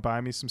just go and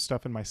buy me some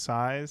stuff in my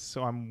size,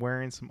 so I'm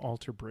wearing some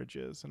Alter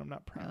Bridges, and I'm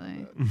not proud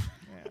Really? of it.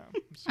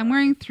 Yeah, I'm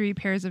wearing 3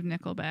 pairs of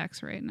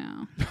Nickelbacks right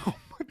now.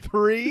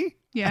 3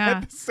 Yeah.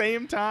 at the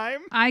same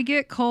time. I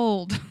get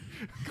cold.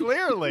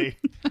 Clearly,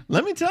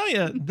 Let me tell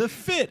you, the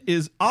fit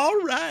is all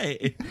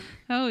right.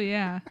 Oh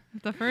yeah.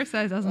 If the first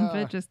size doesn't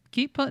fit, just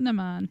keep putting them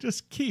on.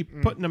 Just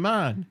keep putting them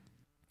on.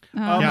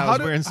 Um, Yeah,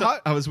 how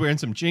I was wearing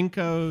some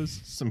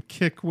Jinkos, some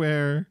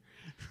kickwear.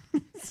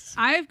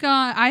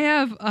 I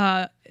have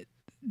a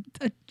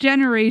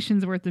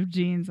generation's worth of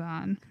jeans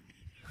on.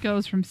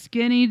 Goes from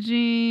skinny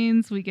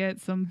jeans, we get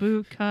some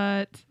boot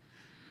cut, a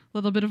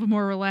little bit of a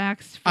more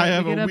relaxed fit. I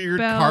have we a get weird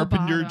bell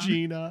carpenter bottom.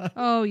 jean on.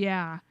 Oh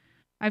yeah.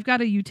 I've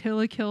got a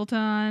Utilikilt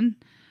on.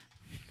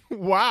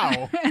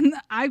 wow. And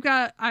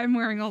I'm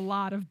wearing a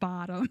lot of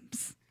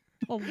bottoms.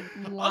 A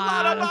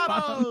lot of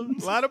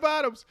bottoms. A lot of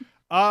bottoms.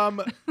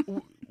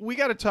 We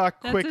got to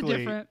talk That's quickly. a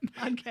different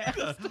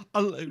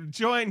podcast.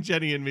 Join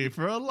Jenny and me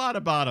for a lot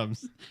of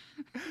bottoms.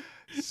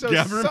 So,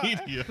 Gabber so-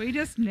 Media. We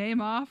just name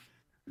off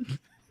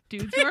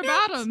dudes who are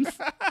bottoms.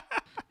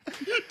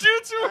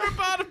 Dudes who wear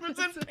bottoms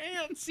and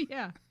pants.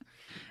 Yeah.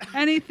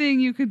 Anything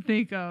you could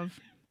think of.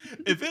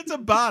 If it's a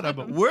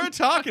bottom, we're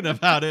talking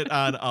about it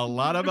on a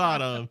lot of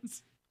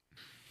bottoms.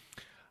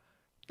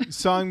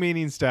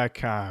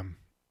 Songmeanings.com.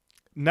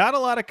 Not a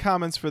lot of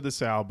comments for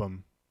this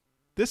album.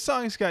 This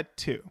song's got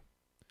 2.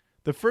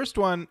 The first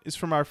one is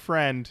from our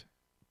friend,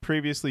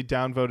 previously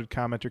downvoted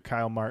commenter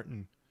Kyle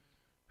Martin,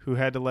 who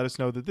had to let us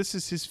know that this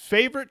is his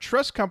favorite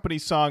Trust Company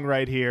song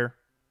right here.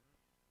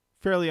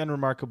 Fairly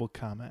unremarkable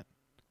comment.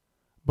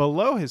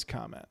 Below his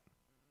comment,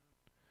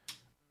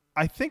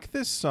 I think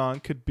this song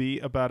could be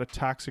about a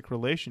toxic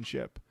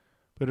relationship,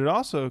 but it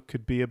also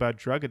could be about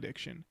drug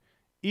addiction.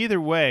 Either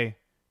way,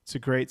 it's a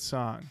great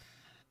song.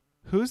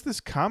 Who's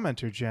this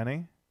commenter,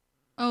 Jenny?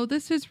 Oh,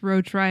 this is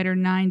Roach Rider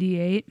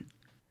 98.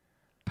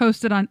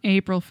 Posted on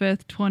April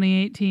 5th,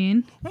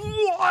 2018.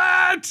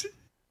 What?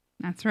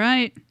 That's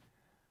right.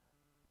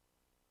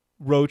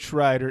 Roach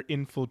Rider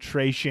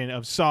infiltration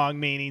of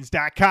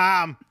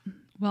songmeanings.com.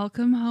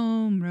 Welcome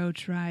home,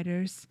 Roach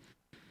Riders.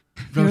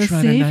 Roach You're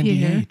Rider safe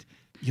 98.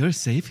 You're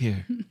safe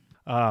here.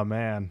 Oh,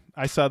 man.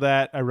 I saw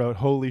that. I wrote,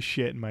 holy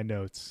shit, in my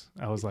notes.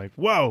 I was like,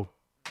 whoa,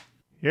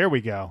 here we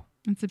go.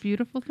 It's a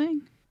beautiful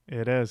thing.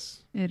 It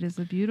is. It is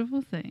a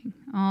beautiful thing.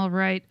 All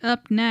right,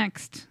 up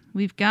next,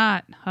 we've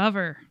got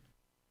Hover.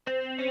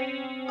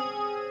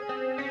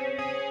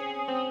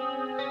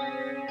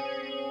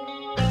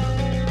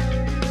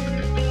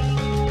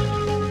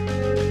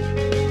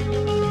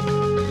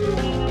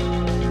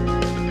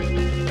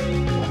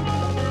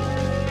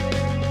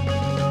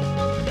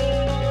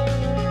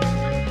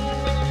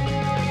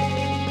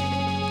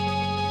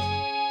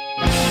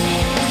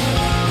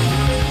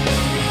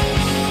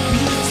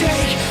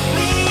 Take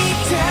me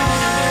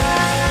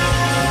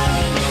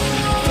down,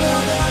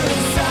 further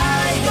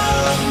inside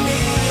of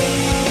me.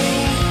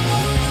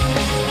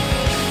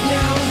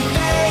 Now I'm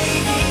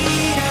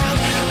fading out,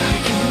 I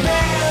can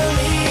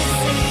barely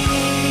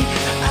see.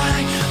 I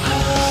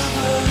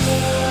hover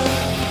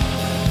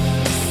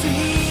to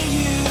see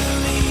you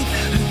leave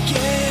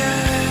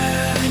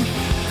again.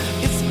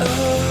 It's over.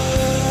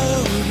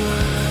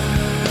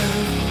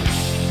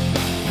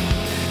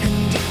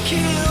 And it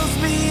kills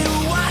me to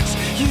watch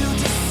you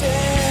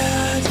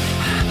descend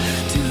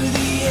to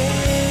the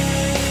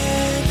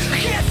end. I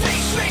can't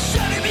think straight,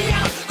 shutting me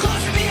out,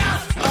 closing me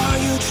out. Are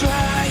you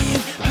trying,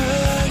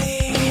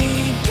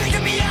 hurting,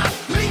 taking me out,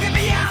 leaving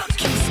me out?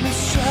 Keeps me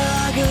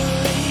struggling.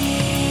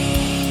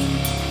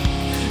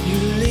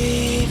 You're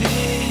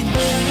leaving.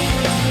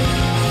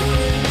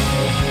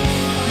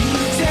 You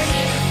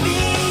take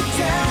me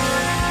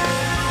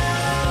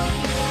down,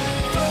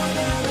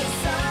 further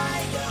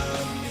inside of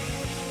me.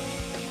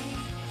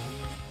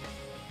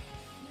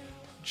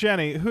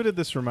 Jenny, who did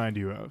this remind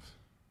you of?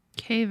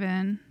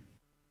 Cave-In.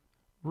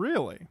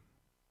 Really?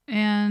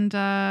 And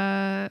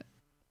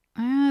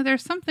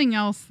there's something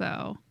else,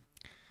 though.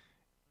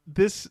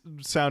 This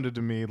sounded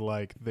to me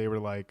like they were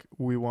like,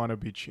 we want to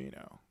be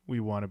Chino. We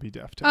want to be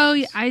Deftones. Oh,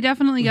 yeah, I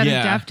definitely got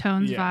Yeah. a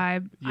Deftones Yeah.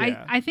 vibe.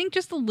 Yeah. I think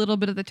just a little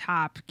bit of the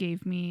top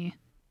gave me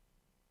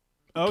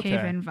Okay.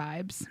 Cave-In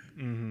vibes.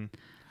 Mm-hmm.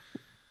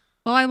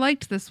 Well, I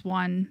liked this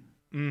one.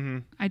 Mm-hmm.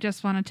 I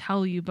just want to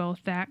tell you both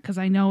that because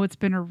I know it's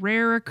been a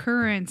rare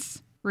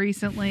occurrence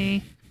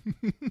recently.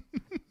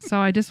 So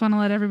I just want to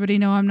let everybody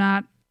know I'm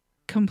not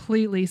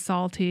completely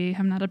salty.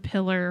 I'm not a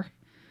pillar.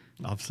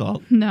 Love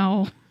salt.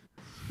 No.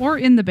 Or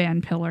in the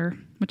band Pillar,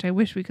 which I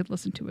wish we could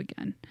listen to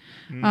again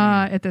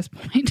at this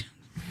point.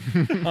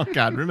 Oh,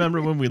 God.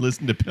 Remember when we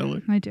listened to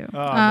Pillar? I do.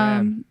 Oh,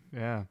 man.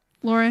 Yeah.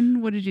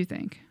 Lauren, what did you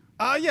think?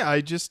 Yeah, I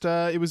just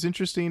it was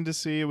interesting to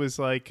see. It was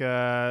like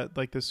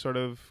this sort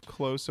of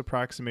close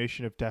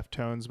approximation of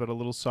Deftones, but a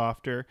little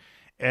softer.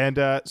 And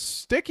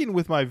sticking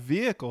with my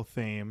vehicle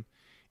theme,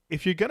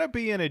 if you're gonna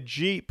be in a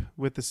Jeep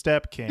with the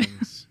Step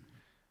Kings,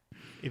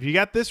 if you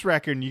got this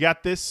record and you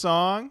got this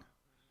song,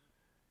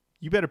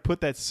 you better put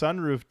that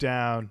sunroof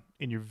down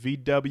in your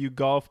VW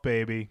Golf,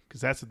 baby,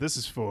 because that's what this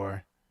is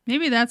for.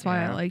 Maybe that's why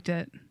I Yeah. liked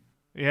it.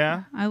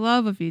 Yeah. I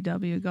love a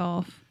VW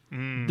Golf.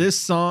 This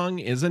song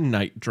is a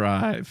night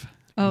drive.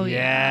 Oh,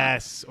 yeah.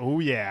 Yes. Oh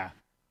yeah.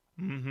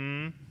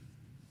 Mm-hmm.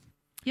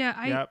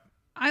 Yeah, Yep.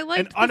 I An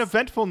liked this.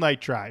 uneventful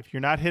night drive.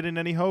 You're not hitting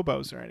any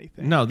hobos or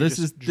anything. No, You're this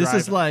is just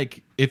driving.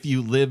 like if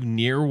you live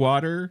near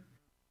water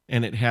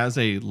and it has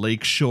a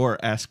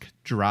lakeshore-esque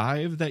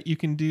drive that you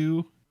can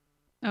do.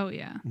 Oh,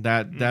 yeah.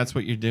 That's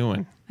what you're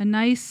doing. A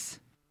nice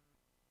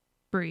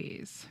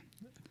breeze.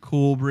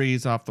 Cool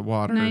breeze off the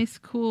water. Nice,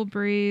 cool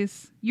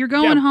breeze. You're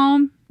going Yeah.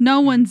 home. No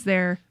one's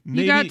there.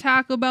 You got Maybe-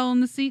 Taco Bell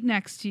in the seat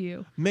next to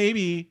you.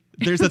 Maybe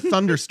there's a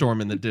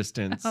thunderstorm in the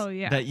distance Oh,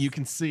 yes. that you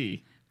can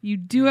see. You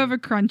do have a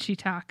crunchy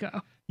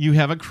taco. You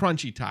have a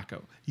crunchy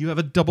taco. You have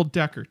a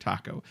double-decker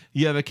taco.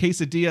 You have a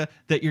quesadilla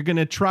that you're going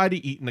to try to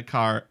eat in the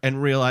car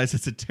and realize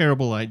it's a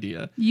terrible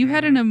idea. You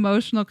had an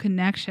emotional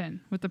connection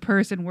with the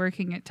person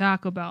working at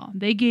Taco Bell.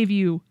 They gave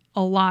you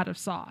a lot of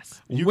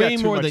sauce. You Way got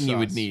too more much than you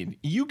would sauce. need.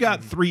 You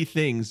got 3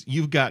 things.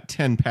 You've got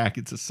 10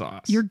 packets of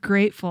sauce. You're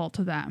grateful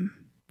to them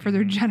for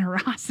their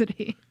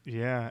generosity.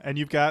 Yeah, and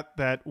you've got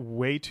that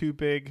way too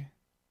big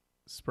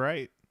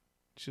Sprite.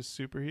 It's just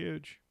super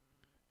huge.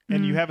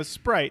 And you have a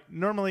Sprite.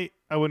 Normally,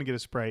 I wouldn't get a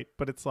Sprite,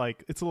 but it's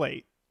like, it's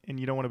late, and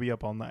you don't want to be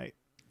up all night.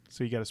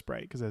 So you got a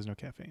Sprite because it has no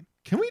caffeine.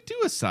 Can we do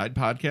a side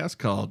podcast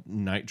called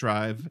Night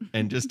Drive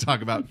and just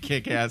talk about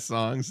kick-ass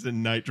songs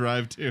in Night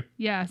Drive too?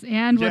 Yes,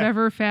 and Yeah.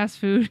 whatever fast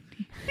food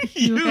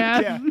you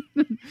have.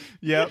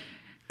 Yep.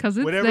 Because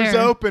it's Whatever's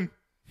there. open.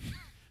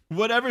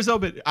 Whatever's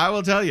open. I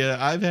will tell you,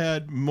 I've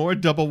had more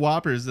double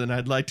Whoppers than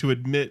I'd like to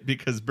admit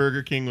because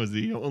Burger King was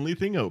the only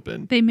thing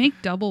open. They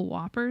make double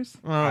Whoppers.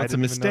 Well, I it's a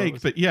didn't even know it mistake,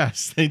 was- but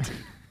yes, they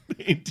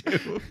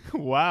do.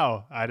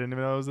 Wow. I didn't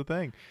even know it was a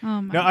thing.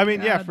 Oh my No, I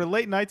mean, yeah, God. for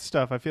late night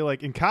stuff, I feel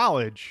like in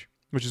college,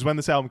 which is when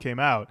this album came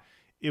out,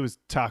 it was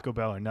Taco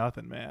Bell or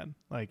nothing, man.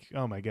 Like,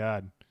 oh my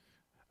God.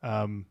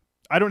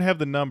 I don't have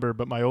the number,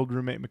 but my old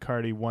roommate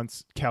McCarty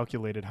once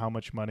calculated how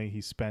much money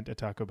he spent at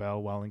Taco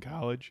Bell while in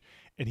college.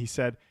 And he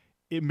said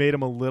it made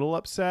him a little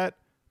upset,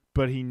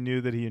 but he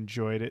knew that he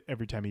enjoyed it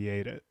every time he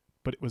ate it.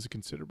 But it was a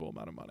considerable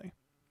amount of money.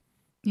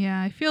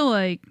 Yeah, I feel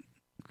like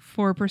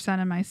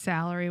 4% of my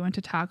salary went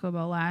to Taco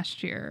Bell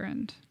last year,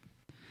 and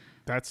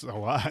That's a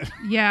lot.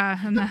 yeah,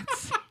 and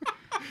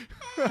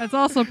that's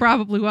also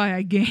probably why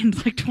I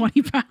gained like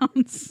 20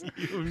 pounds.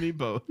 You and me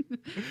both.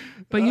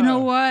 But you know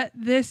what?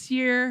 This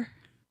year,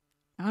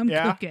 I'm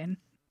Yeah? cooking.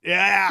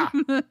 Yeah.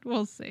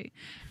 We'll see.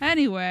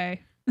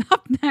 Anyway,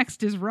 up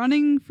next is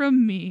Running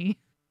From Me.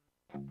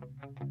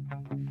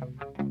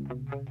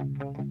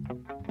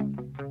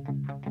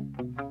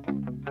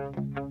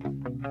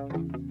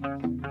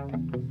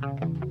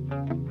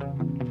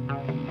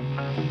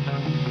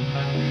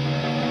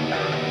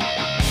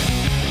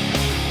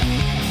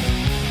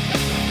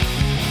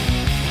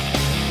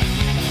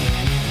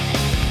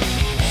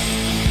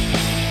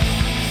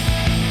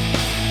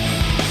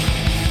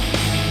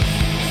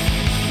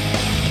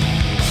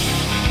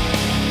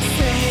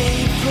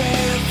 Say a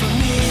prayer for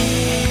me,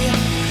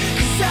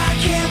 'cause I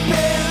can't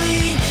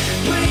barely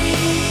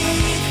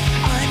breathe.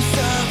 I'm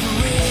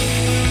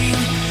suffering,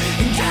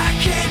 and I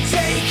can't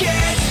take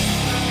it.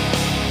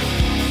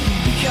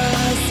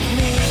 Because of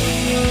me,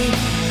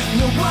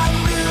 no one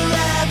will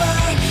ever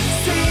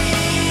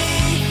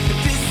see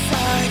this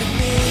side of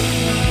me.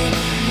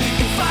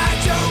 If I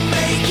don't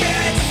make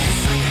it,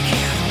 it's like I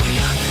can't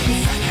wake up.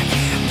 It's like I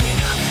can't get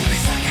up.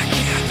 It's like I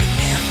can't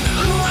remember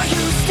who I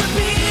used to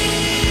be.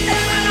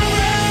 Am I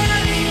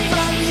running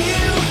from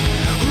you?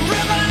 Or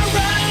am I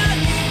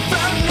running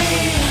from me?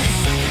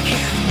 It's like I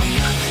can't wake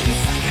up.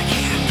 It's like I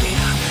can't get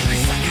up.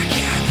 It's like I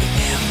can't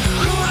remember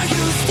who I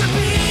used to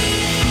be.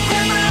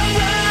 Am I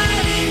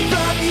running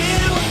from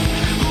you?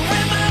 Or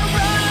am I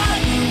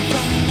running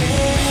from me?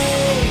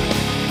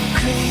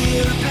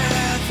 Clear a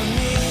path for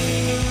me,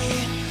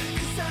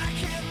 'cause I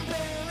can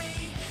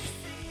barely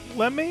see.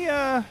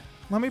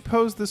 Let me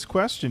pose this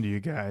question to you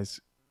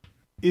guys.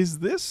 Is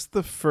this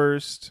the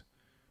first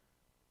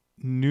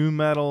nu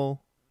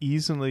metal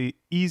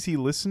easy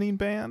listening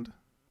band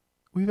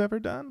we've ever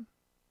done?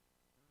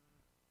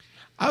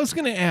 I was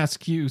going to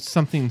ask you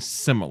something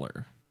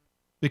similar,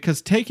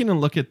 because taking a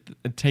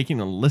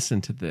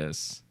listen to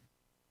this,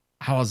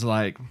 I was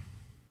like,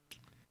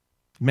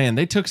 man,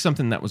 they took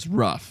something that was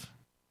rough.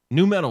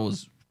 Nu metal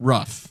was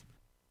rough.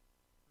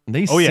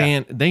 They Oh,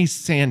 yeah. they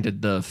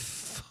sanded the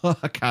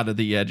fuck out of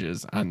the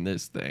edges on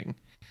this thing.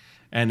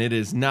 And it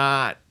is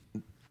not,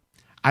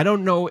 I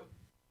don't know,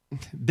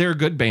 they're a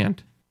good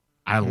band.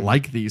 I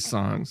like these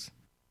songs.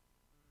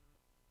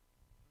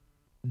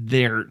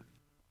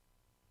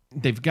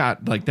 They've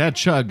got like that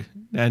chug,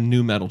 that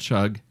nu metal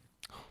chug.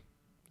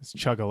 It's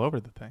chug all over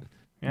the thing.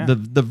 Yeah.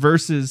 The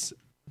verses,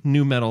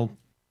 nu metal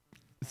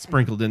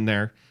sprinkled in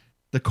there.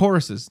 The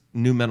choruses,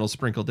 nu metal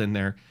sprinkled in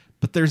there.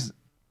 But there's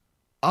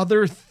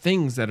other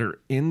things that are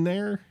in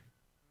there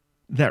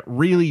that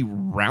really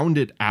round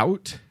it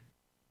out,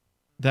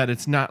 that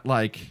it's not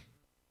like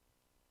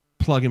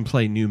plug and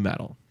play nu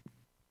metal,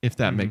 if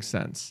that makes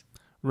sense.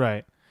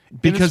 Right.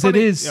 And Because it's it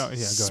funny- is Oh,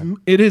 yeah, go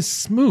ahead. it is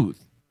smooth.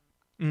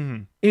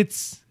 Mhm.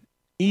 It's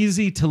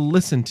easy to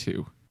listen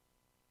to.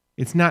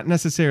 It's not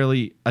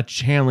necessarily a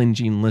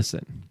challenging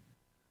listen.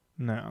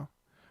 No.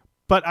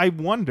 But I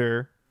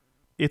wonder,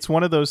 it's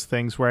one of those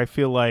things where I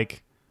feel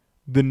like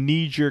the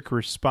knee-jerk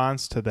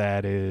response to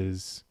that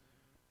is,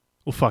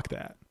 well, fuck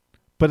that.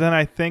 But then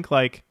I think,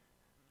 like,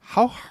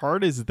 how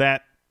hard is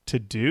that to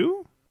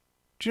do?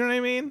 Do you know what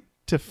I mean?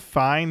 To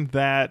find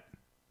that,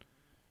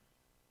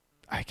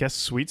 I guess,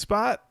 sweet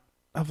spot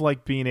of,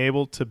 like, being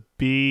able to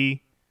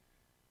be,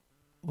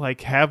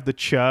 like, have the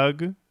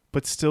chug,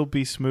 but still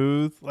be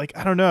smooth. Like,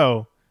 I don't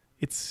know.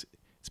 It's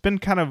been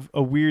kind of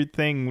a weird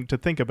thing to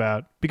think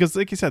about because,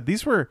 like you said,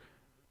 these were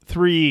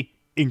 3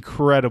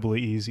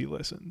 incredibly easy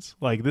listens.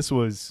 Like, this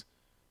was,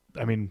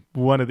 I mean,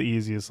 one of the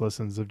easiest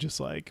listens of just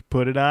like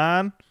put it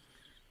on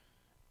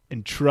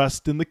and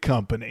trust in the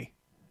company,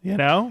 you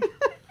know?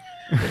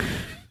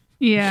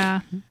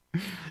 Yeah.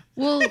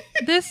 Well,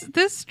 this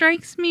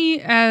strikes me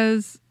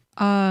as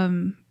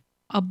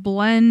a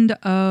blend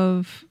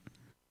of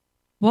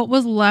what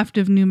was left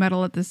of nu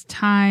metal at this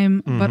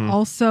time, but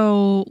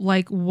also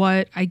like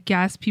what I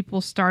guess people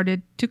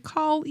started to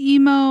call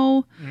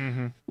emo,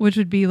 which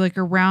would be like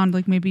around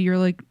like maybe your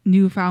like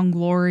Newfound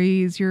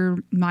Glories, your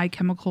My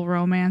Chemical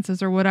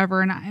Romances or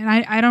whatever. And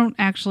I don't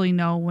actually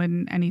know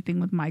when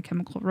anything with My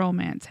Chemical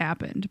Romance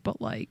happened,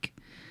 but like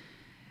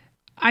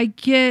I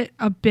get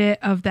a bit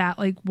of that,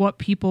 like what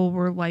people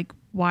were like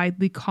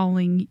widely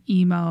calling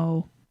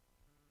emo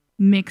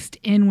mixed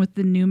in with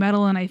the nu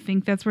metal, and I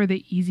think that's where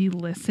the easy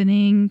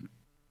listening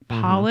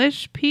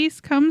polish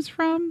piece comes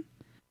from.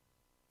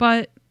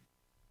 But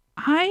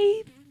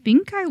I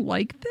think I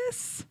like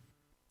this.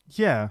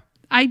 Yeah.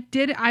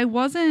 I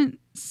wasn't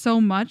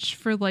so much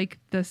for like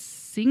the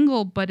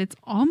single, but it's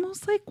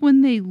almost like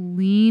when they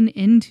lean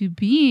into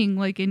being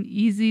like an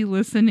easy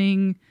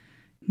listening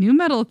new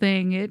metal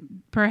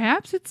thing.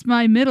 Perhaps it's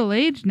my middle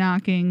age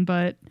knocking,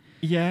 but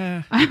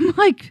Yeah. I'm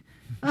like,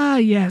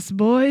 yes,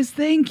 boys,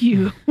 thank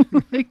you.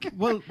 Like,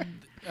 Well,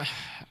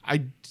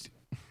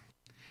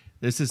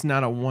 this is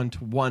not a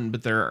one-to-one,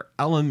 but there are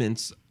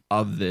elements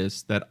of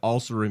this that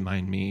also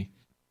remind me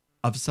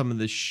of some of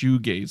the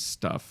shoegaze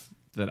stuff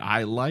that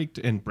I liked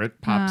and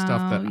Britpop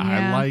stuff that I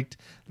yeah. liked,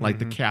 like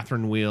the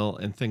Catherine Wheel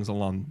and things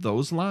along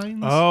those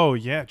lines. Oh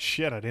yeah,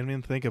 shit! I didn't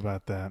even think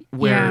about that.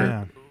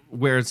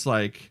 where it's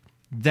like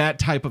that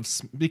type of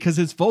because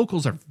his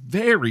vocals are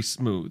very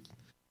smooth.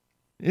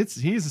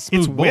 He's a smooth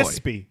It's boy.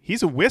 wispy.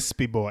 He's a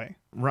wispy boy.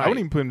 Right. I wouldn't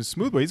even put him as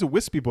smooth boy. He's a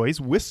wispy boy.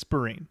 He's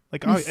whispering.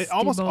 Like Wispy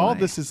almost all of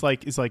boy. this is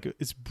like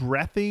it's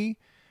breathy,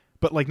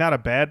 but like not a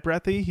bad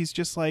breathy. He's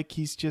just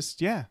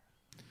yeah.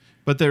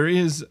 But there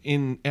is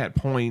at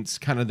points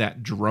kind of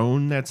that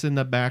drone that's in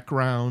the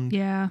background.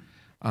 yeah.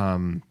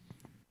 Well,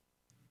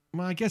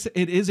 I guess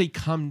it is a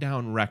come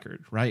down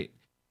record, right?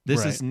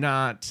 This is Right.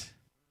 not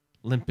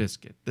Limp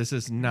Bizkit. This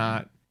is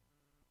not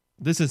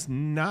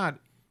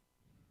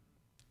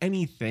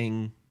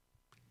anything.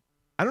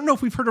 I don't know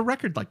if we've heard a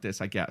record like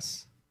this, I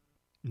guess.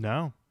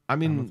 No. I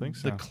mean, don't think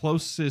so. the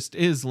closest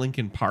is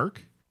Linkin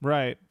Park.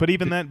 Right. But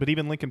even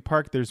Linkin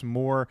Park, there's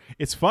more.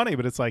 It's funny,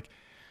 but it's like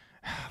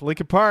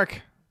Linkin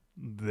Park,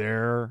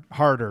 they're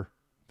harder.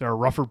 They're a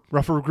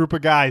rougher group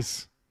of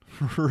guys.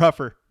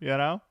 Rougher, you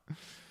know?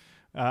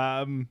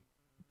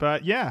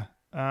 But yeah.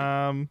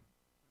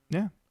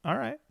 Yeah. All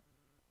right.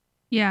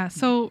 Yeah,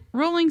 so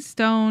Rolling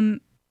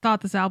Stone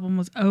thought this album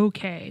was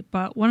okay,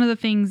 but one of the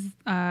things,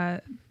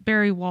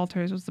 Barry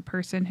Walters was the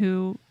person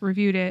who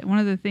reviewed it. One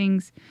of the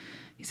things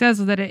he says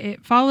was that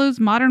it follows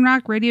modern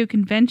rock radio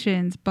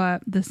conventions,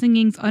 but the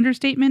singing's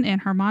understatement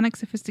and harmonic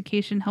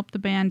sophistication help the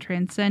band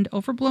transcend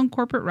overblown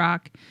corporate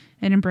rock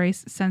and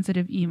embrace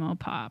sensitive emo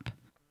pop.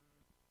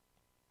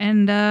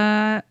 And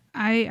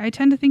I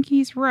tend to think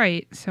he's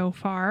right so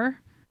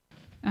far,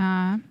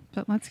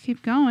 but let's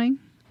keep going.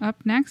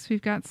 Up next,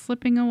 we've got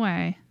Slipping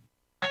Away.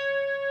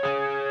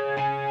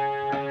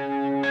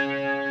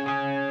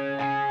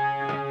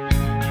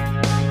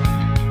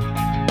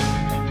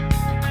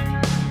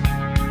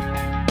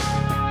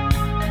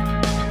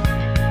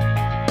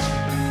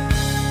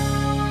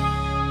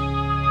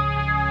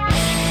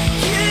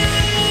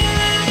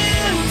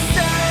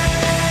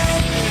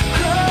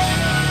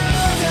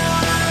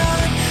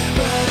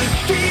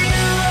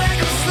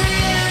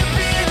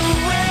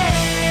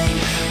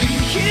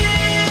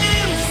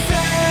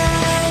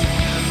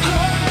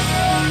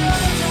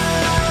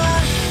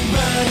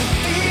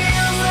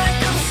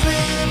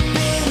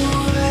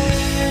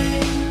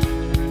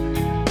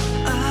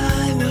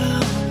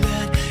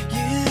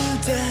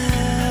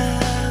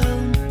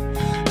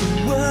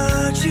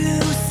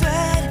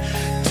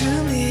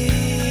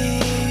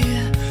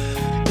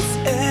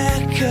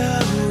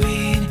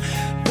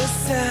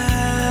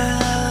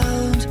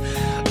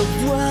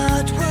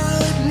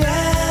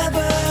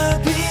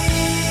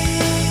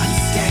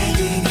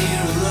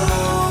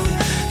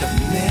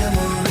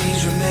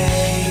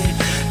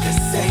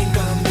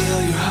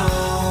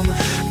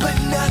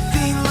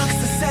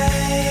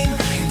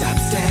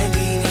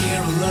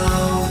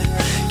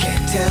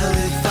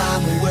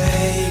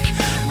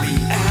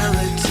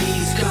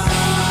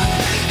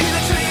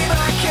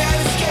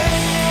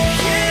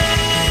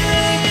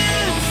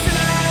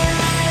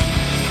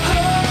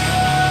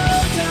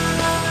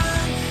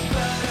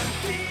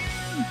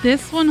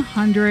 This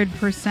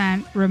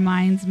 100%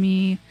 reminds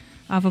me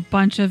of a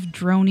bunch of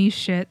droney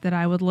shit that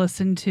I would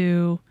listen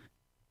to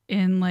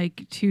in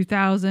like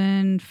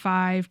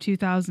 2005,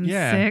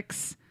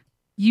 2006.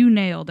 You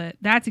nailed it.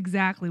 That's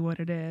exactly what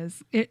it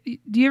is.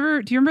 Do you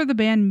remember the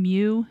band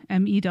Mew?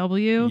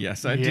 MEW?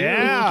 Yes, I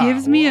Yeah. It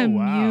gives me Whoa, a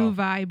wow. Mew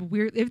vibe.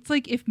 Weird. It's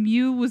like if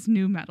Mew was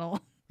new metal.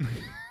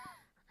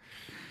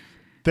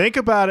 Think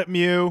about it,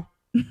 Mew.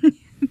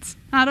 It's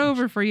not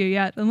over for you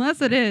yet,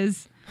 unless it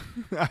is.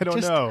 I don't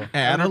Just know. I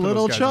add a haven't heard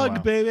little those guys in a chug,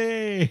 while.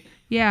 baby.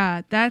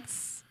 Yeah,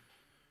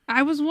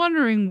 I was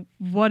wondering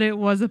what it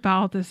was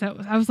about this.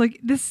 I was like,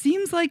 this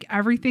seems like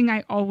everything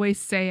I always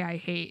say I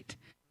hate.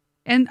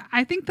 And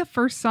I think the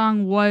first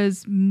song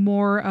was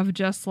more of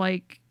just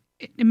like,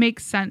 it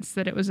makes sense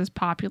that it was as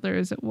popular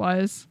as it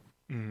was.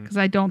 Because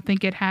I don't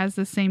think it has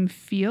the same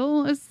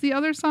feel as the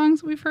other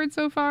songs we've heard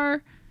so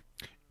far.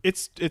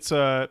 It's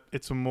a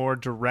more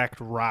direct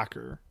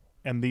rocker,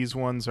 and these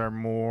ones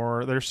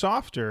are they're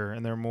softer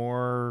and they're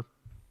more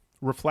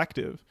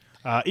reflective.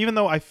 Even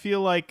though I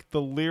feel like the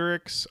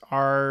lyrics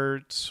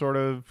are sort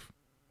of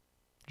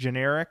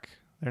generic,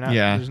 they're not.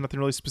 Yeah. There's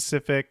nothing really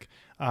specific.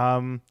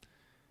 I'm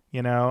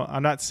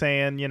not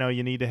saying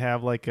you need to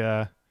have like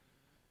a.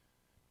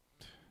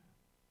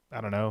 I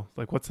don't know,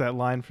 like what's that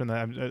line from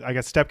the? I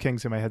got Step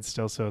Kings in my head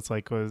still, so it's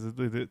like was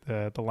it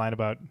the line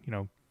about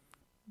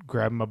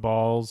grabbing my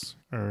balls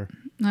or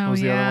Oh, what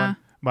was the yeah.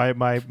 other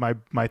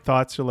one? My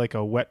thoughts are like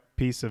a wet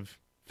piece of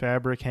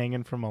fabric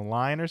hanging from a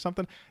line or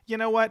something. You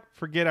know what?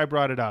 Forget I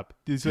brought it up.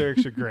 These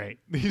lyrics are great.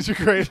 These are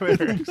great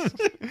lyrics.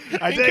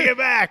 I take it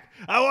back.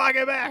 I walk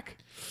it back.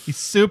 He's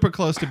super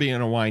close to being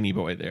a whiny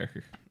boy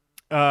there.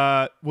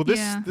 Well, this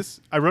Yeah. this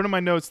I wrote in my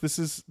notes.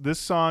 This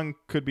song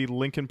could be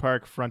Linkin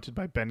Park fronted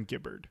by Ben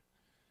Gibbard.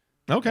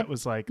 Okay. That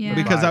was like Yeah.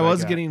 the Because vibe I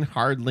was got. getting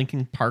hard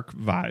Linkin Park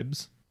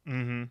vibes.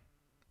 Mm-hmm.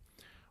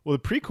 Well, the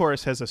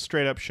pre-chorus has a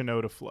straight up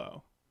Shinoda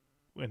flow.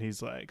 When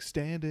he's like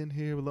standing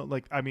here alone,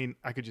 like I mean,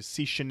 I could just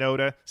see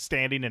Shinoda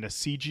standing in a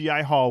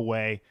CGI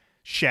hallway,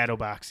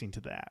 shadowboxing to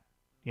that,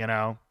 you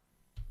know.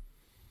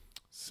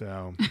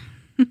 So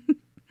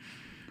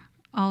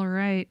All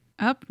right.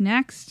 Up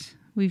next,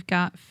 we've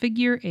got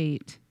Figure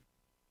 8.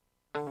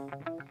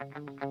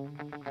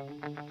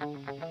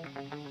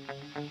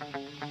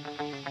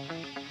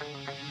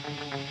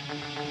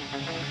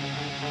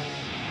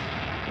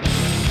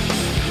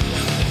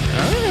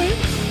 All right.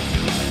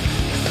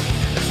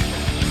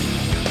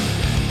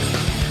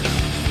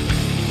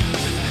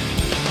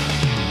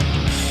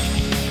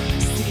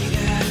 See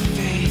that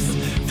face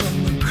from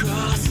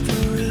across the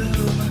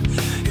room,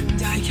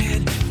 and I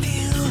can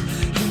feel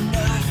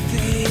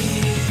nothing.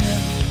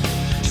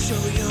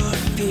 Show your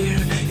fear,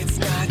 it's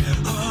not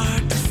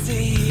hard to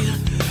see.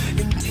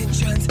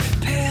 Intentions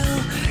pale,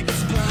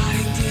 it's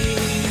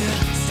blinding.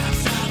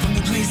 Stop from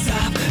the place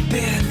I've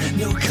been.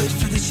 No good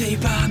for the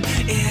shape I'm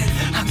in.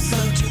 I'm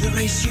slow to the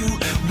race you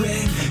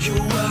win. You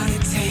wanna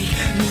take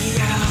me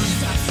out.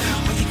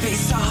 Stop with your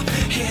face off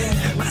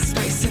in my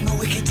space in the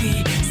wicked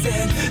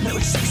descend. No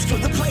chase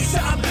from the place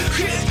I'm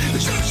in. The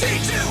truth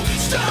need to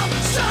stop.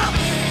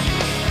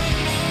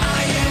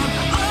 I am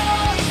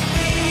all you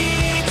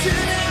need to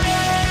know,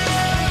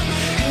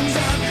 and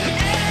I'm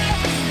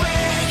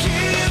everywhere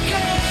you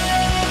go.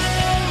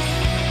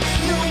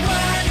 No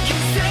one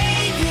can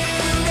save you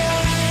now.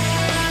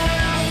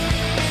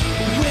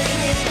 When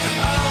it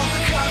all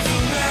comes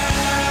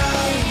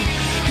around,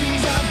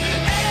 and I'm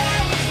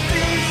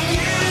everything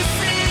you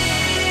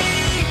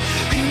see,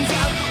 and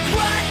I'm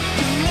what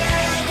you'll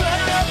never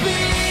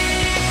be.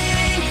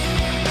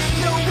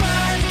 No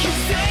one can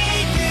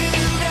save you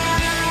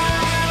now.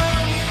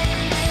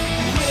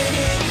 When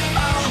it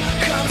all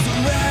comes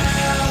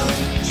around,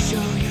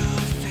 show your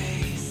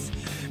face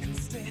and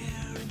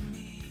stare at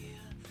me,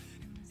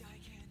 and I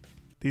can.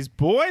 these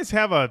boys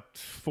have a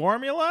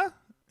formula.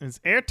 It's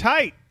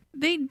airtight.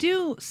 They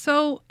do.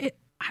 So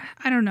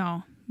I don't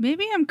know.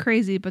 Maybe I'm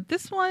crazy, but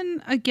this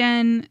one,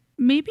 again,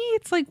 maybe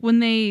it's like when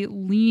they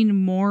lean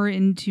more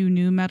into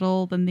new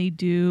metal than they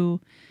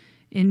do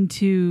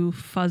into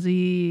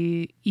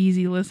fuzzy,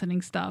 easy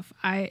listening stuff.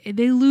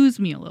 They lose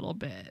me a little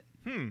bit.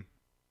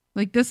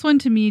 Like this one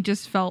to me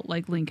just felt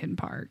like Linkin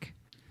Park.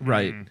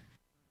 Right.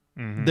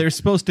 They're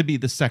supposed to be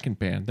the second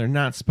band. They're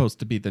not supposed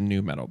to be the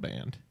new metal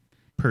band,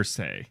 per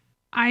se.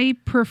 I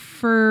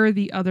prefer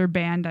the other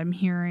band I'm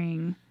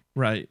hearing.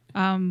 Right.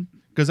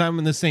 Because I'm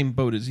in the same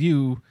boat as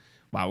you.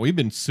 Wow, we've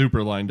been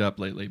super lined up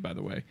lately, by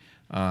the way.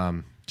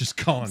 Just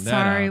calling that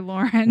Sorry, out.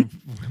 Lauren.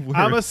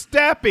 I'm a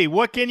steppy.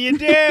 What can you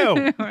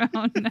do?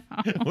 Oh no.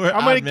 We're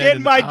I'm gonna odd get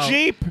in men my out.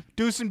 Jeep,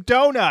 do some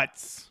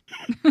donuts.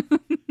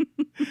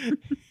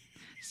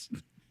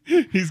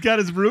 He's got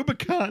his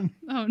Rubicon.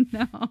 Oh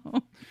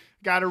no.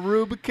 Got a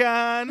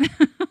Rubicon.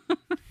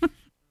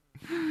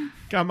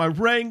 Got my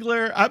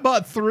Wrangler. I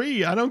bought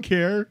 3. I don't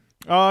care.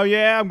 Oh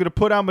yeah, I'm gonna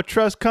put on my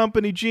Trust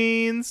Company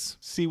jeans.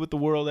 See what the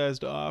world has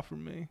to offer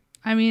me.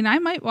 I mean, I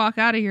might walk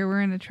out of here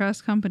wearing a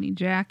Trust Company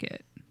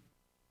jacket.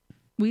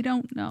 We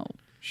don't know.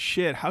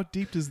 Shit, how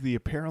deep does the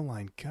apparel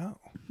line go?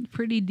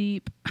 Pretty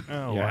deep.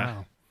 Oh Yeah.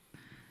 wow.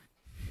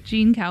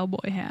 Jean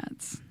cowboy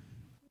hats.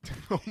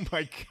 Oh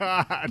my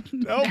god.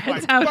 Oh my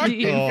That's how fucking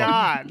deep.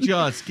 god.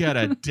 Just get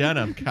a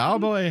denim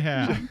cowboy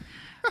hat.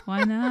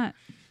 Why not?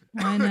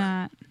 Why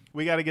not?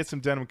 We got to get some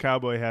denim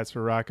cowboy hats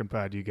for Rockin'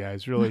 Pod, you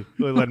guys. Really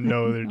let them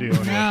know what they're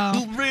doing.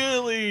 No.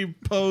 Really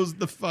posed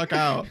the fuck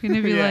out.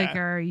 Gonna be Yeah. like,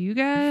 are you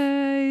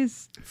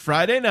guys?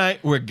 Friday night,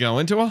 we're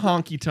going to a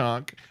honky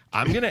tonk.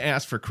 I'm going to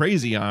ask for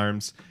crazy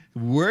arms.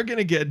 We're going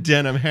to get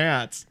denim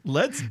hats.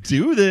 Let's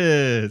do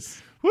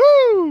this.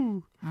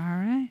 Woo! All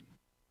right.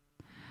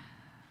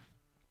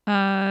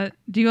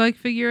 Do you like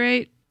Figure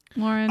 8,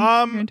 Lauren?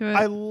 You're into it?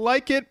 I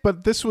like it,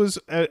 but this was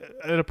at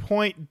a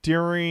point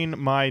during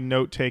my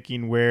note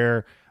taking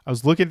where I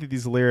was looking at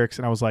these lyrics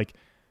and I was like,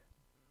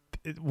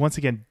 once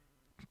again,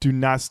 do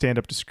not stand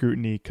up to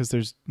scrutiny because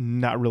there's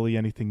not really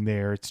anything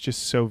there. It's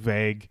just so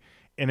vague,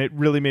 and it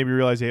really made me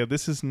realize, hey,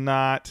 this is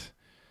not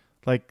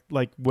like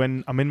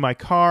when I'm in my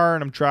car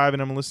and I'm driving,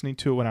 I'm listening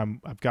to it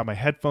when I've got my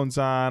headphones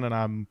on and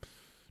I'm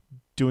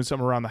doing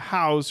something around the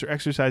house or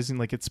exercising.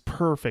 Like it's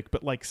perfect,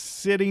 but like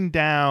sitting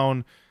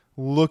down,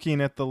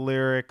 looking at the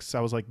lyrics, I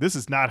was like, this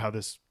is not how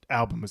this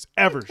album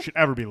should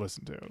ever be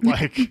listened to.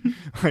 Like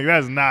that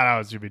is not how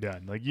it should be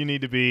done. Like you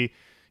need to be,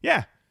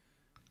 in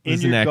This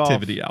is an your Golf,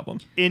 activity album.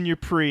 in your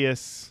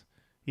Prius,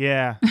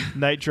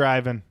 night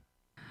driving.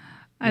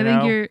 I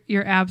think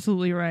you're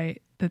absolutely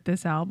right that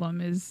this album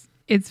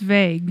it's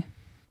vague.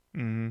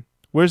 Mm-hmm.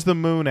 Where's the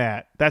moon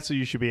at? That's what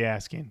you should be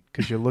asking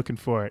because you're looking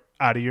for it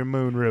out of your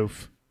moon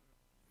roof.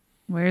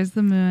 Where's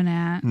the moon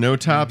at? No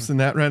tops in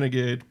that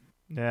Renegade.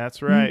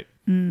 That's right.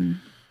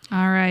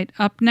 All right.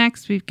 Up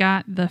next, we've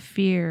got The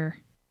Fear.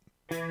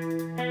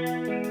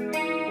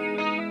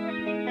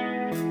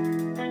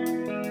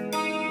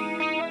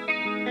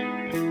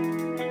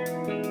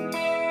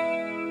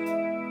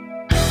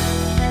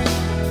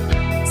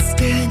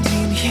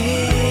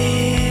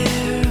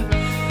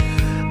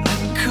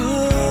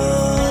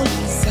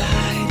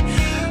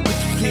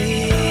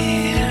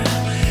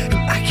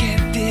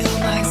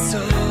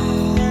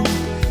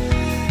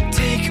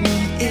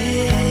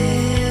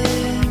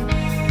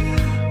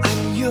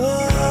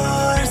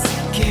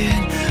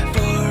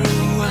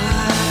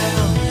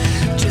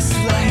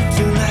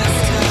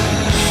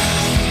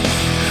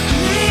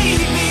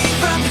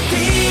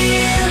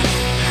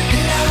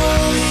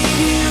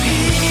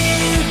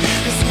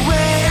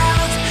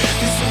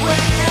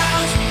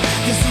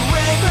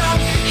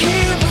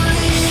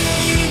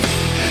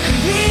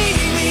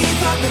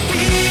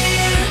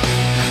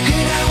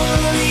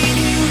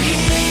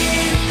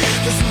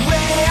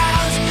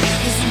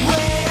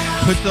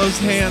 Put those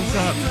hands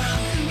up.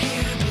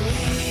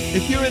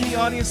 If you're in the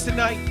audience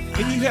tonight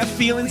and you have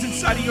feelings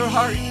inside of your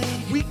heart,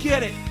 we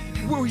get it.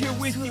 We're here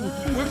with you.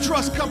 We're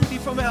Trust Company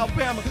from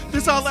Alabama.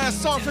 This is our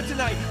last song for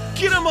tonight.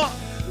 Get them up.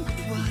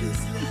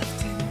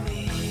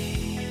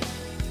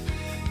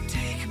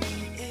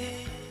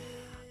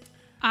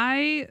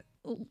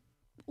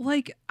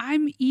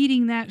 I'm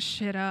eating that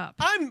shit up.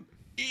 I'm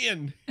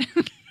in.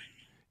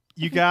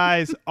 You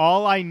guys,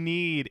 all I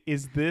need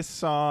is this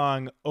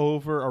song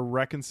over a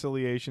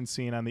reconciliation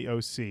scene on the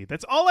OC.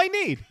 That's all I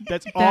need.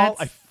 That's all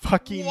I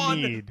fucking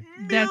need.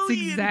 That's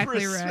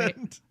exactly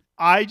right.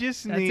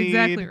 That's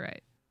exactly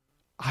right.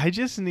 I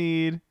just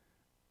need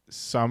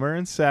Summer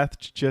and Seth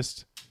to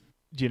just,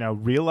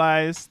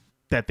 realize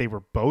that they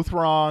were both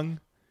wrong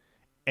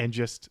and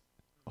just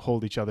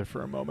hold each other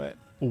for a moment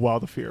while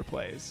the fear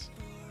plays.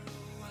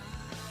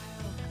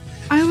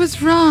 I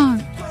was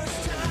wrong.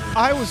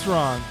 I was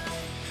wrong.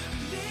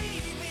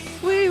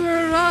 We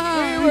were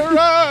wrong. We were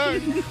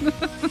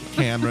wrong.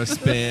 Camera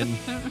spin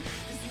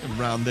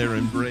around their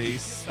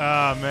embrace.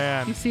 Oh,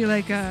 man. You see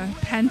like a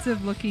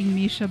pensive looking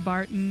Misha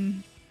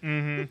Barton.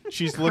 Mm-hmm.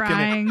 She's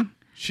crying.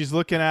 She's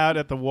looking out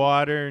at the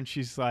water and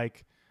she's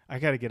like, I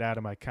got to get out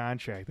of my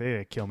contract. They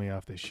gotta kill me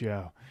off this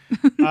show.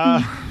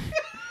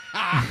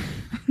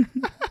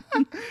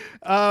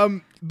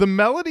 The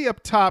melody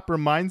up top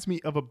reminds me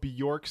of a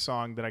Bjork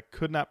song that I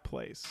could not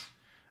place.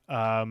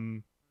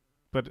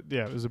 But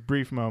yeah, it was a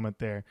brief moment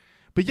there.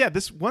 But yeah,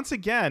 this once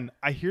again,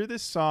 I hear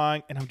this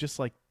song and I'm just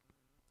like,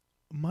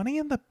 Money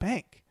in the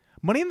Bank.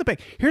 Money in the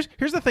Bank. Here's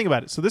the thing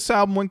about it. So this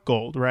album went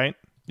gold, right?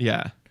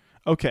 Yeah.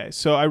 Okay,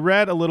 so I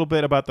read a little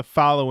bit about the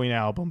following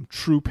album,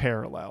 True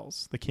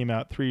Parallels, that came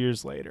out 3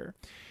 years later.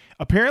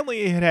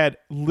 Apparently, it had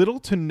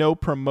little to no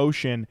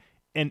promotion,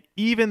 and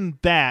even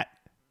that,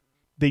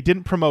 they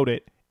didn't promote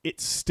it. It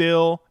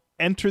still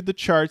entered the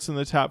charts in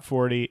the top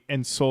 40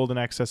 and sold in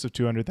excess of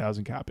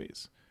 200,000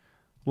 copies.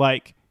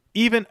 Like,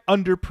 even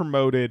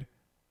under-promoted,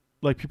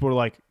 like, people were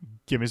like,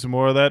 give me some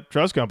more of that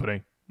Trust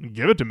Company.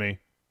 Give it to me.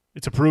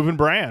 It's a proven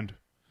brand.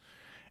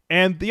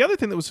 And the other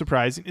thing that was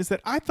surprising is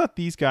that I thought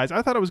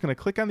I was going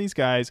to click on these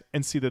guys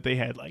and see that they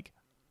had like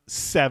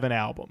 7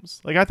 albums.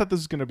 Like I thought this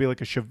was going to be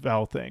like a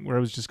Chevelle thing where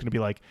it was just going to be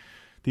like,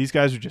 these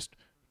guys are just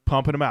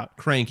pumping them out.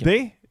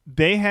 Cranking.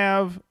 They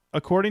have,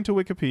 according to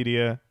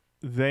Wikipedia,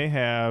 they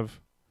have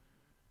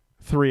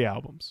 3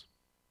 albums.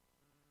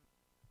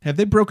 Have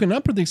they broken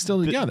up or are they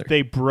still together?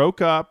 They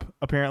broke up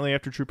apparently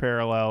after True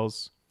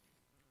Parallels,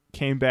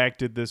 came back,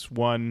 did this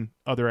one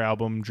other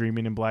album,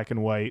 Dreaming in Black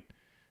and White.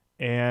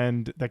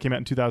 And that came out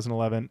in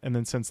 2011. And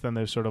then since then,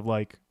 they're sort of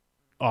like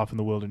off in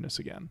the wilderness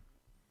again.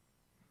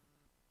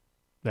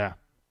 Yeah.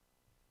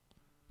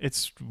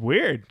 It's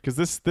weird because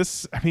this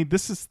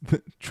is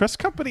the Trust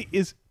Company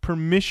is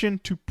permission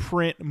to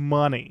print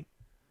money.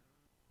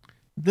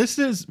 This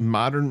is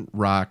modern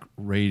rock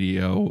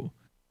radio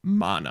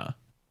mana.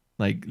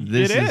 Like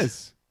this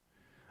is.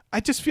 I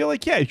just feel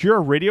like, yeah, you're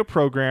a radio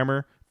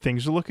programmer.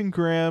 Things are looking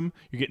grim.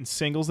 You're getting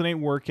singles that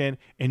ain't working.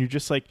 And you're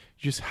just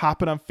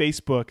hopping on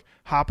Facebook,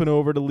 hopping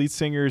over to lead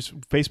singer's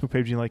Facebook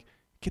page. And you're like,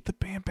 get the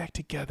band back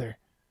together.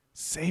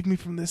 Save me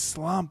from this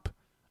slump.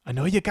 I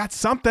know you got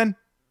something.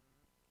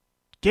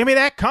 Give me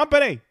that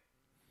company.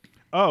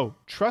 Oh,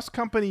 Trust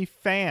Company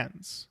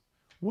fans.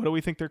 What do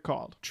we think they're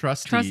called?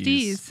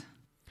 Trustees.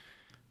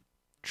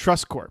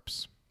 Trust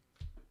Corps.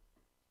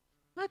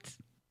 What?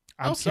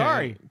 I'm Okay.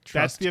 sorry.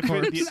 That's the I'm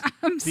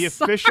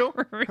official.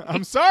 sorry.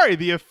 I'm sorry.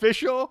 The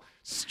official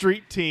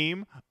street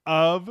team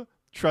of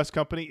Trust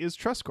Company is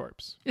Trust Corps.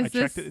 Is I this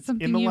checked it. It's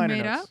something in the you liner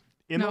made notes. up?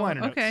 In the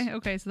liner notes.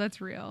 Okay, so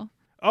that's real.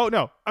 Oh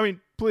no! I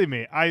mean, believe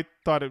me, I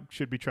thought it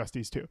should be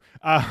Trustees too.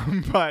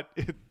 But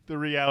the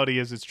reality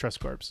is, it's Trust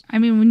Corps. I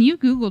mean, when you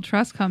Google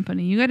Trust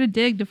Company, you got to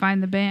dig to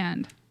find the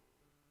band.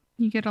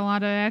 You get a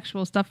lot of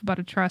actual stuff about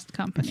a trust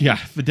company. Yeah,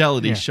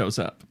 Fidelity shows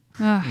up.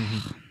 Ugh.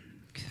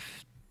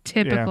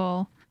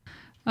 Typical.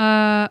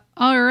 All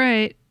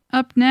right.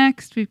 Up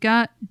next, we've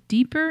got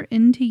Deeper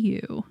Into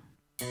You.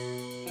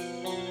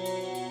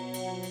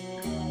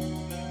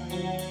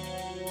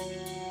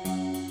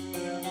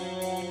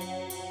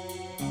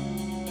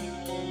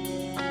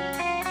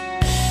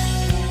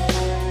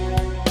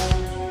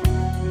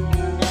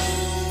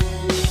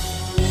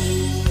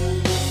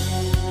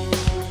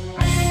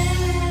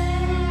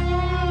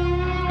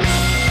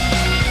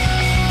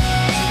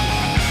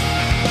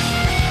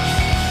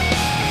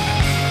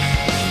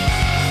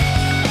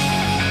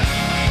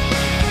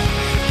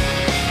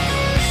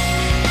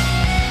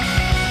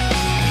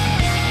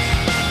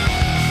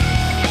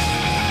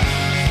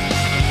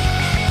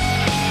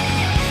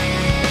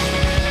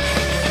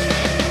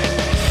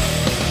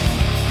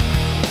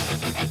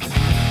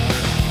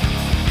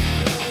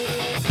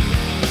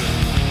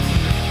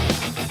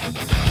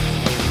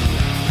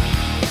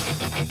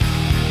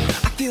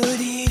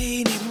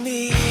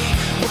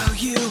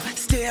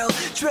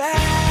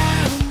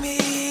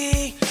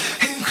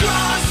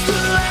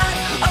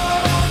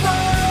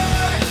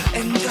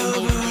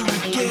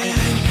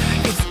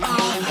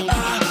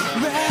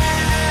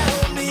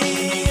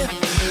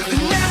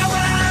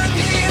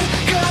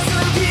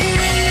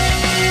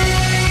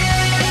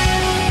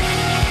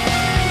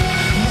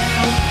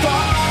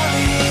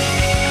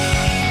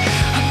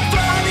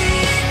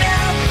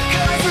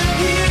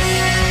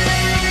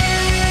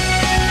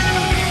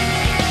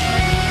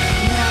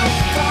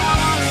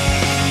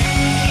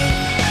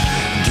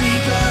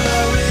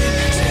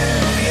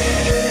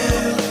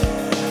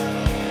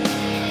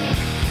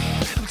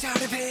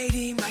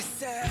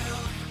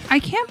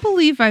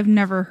 believe I've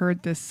never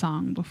heard this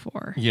song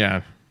before.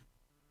 Yeah.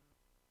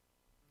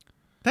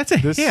 That's a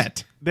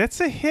hit.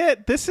 That's a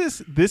hit. This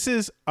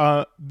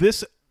I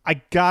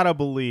gotta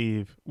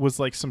believe was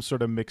like some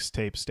sort of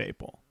mixtape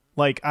staple.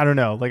 Like, I don't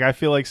know. Like, I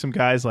feel like some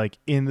guy's like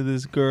into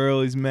this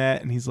girl he's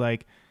met, and he's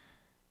like,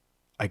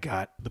 I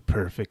got the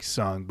perfect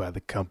song by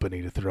the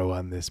company to throw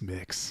on this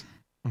mix.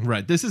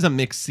 Right. This is a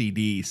mixed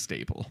CD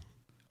staple.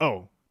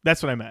 Oh,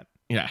 that's what I meant.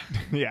 Yeah.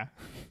 Yeah.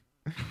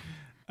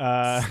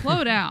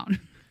 Slow down.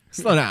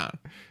 Slow down.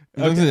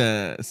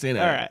 Say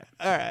that.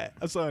 All right.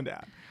 I'm slowing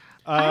down.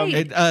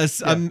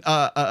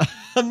 A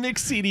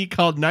mixed CD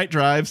called Night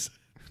Drives.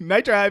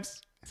 Night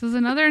Drives. This is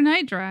another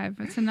night drive.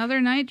 It's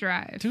another night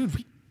drive. Dude,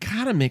 we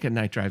gotta make a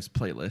Night Drives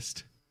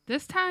playlist.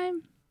 This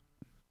time,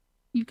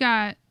 you've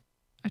got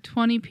a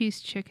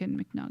 20-piece chicken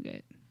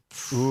McNugget.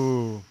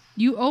 Ooh.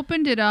 You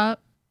opened it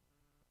up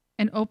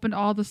and opened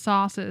all the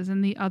sauces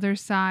in the other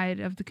side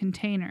of the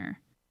container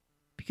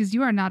because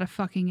you are not a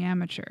fucking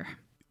amateur.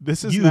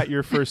 This is not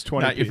your first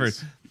 20 Not piece. your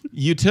first.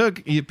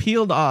 You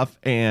peeled off,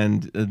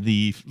 and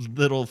the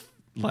little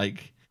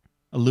like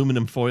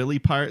aluminum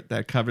foily part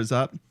that covers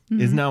up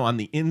is now on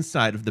the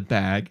inside of the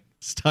bag,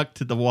 stuck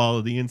to the wall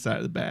of the inside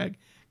of the bag,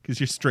 because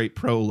you're straight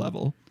pro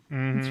level.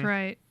 That's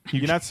right.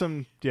 You're not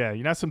some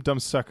dumb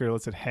sucker who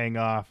lets it hang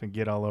off and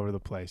get all over the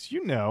place.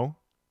 You know.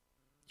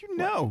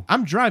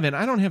 I'm driving.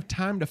 I don't have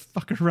time to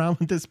fuck around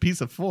with this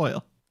piece of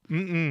foil.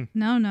 Mm-mm.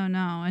 No.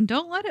 And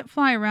don't let it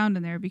fly around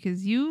in there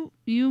because you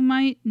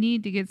might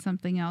need to get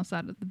something else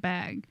out of the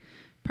bag.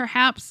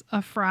 Perhaps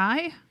a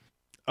fry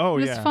Oh,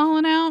 that's yeah.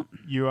 fallen out.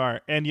 You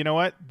are. And you know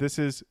what? This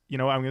is, I'm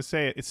going to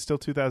say it. It's still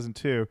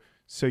 2002.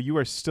 So you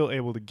are still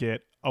able to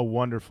get a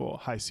wonderful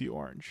High C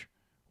Orange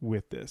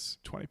with this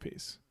 20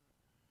 piece.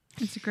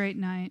 It's a great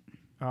night.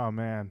 Oh,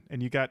 man.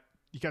 And you got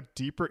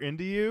deeper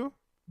into you,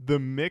 the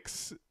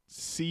mix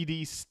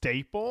CD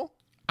staple.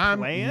 I'm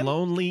playing?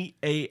 lonely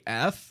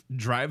AF,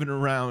 driving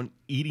around,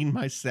 eating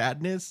my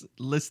sadness,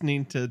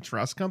 listening to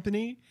Trust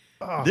Company.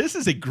 Oh. This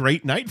is a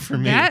great night for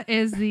me. That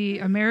is the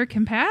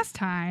American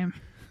pastime.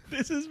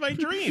 This is my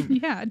dream.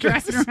 Yeah,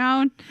 driving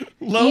around.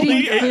 Lonely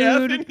eating AF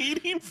food. and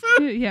eating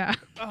food. Yeah.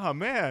 Oh,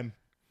 man.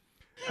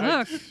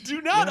 Look,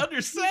 Do not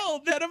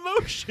undersell that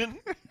emotion.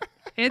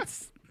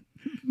 it's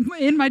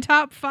in my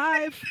top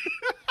 5.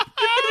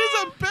 It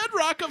is a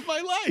bedrock of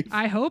my life.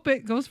 I hope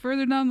it goes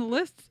further down the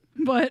list,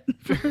 but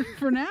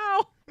for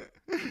now,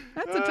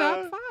 that's a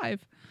top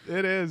 5.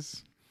 It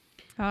is.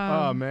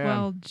 Oh, man.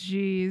 Well,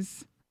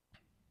 geez.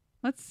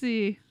 Let's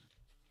see.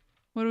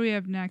 What do we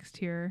have next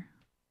here?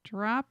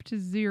 Drop to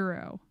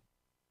 0.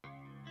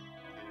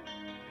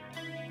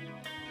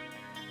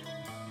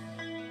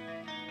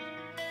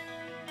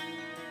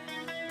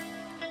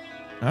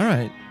 All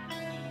right.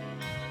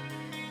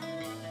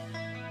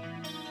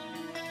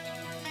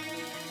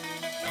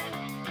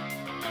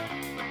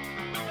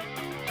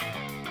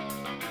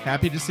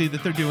 Happy to see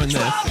that they're doing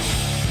this.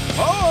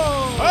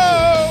 Oh!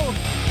 Oh!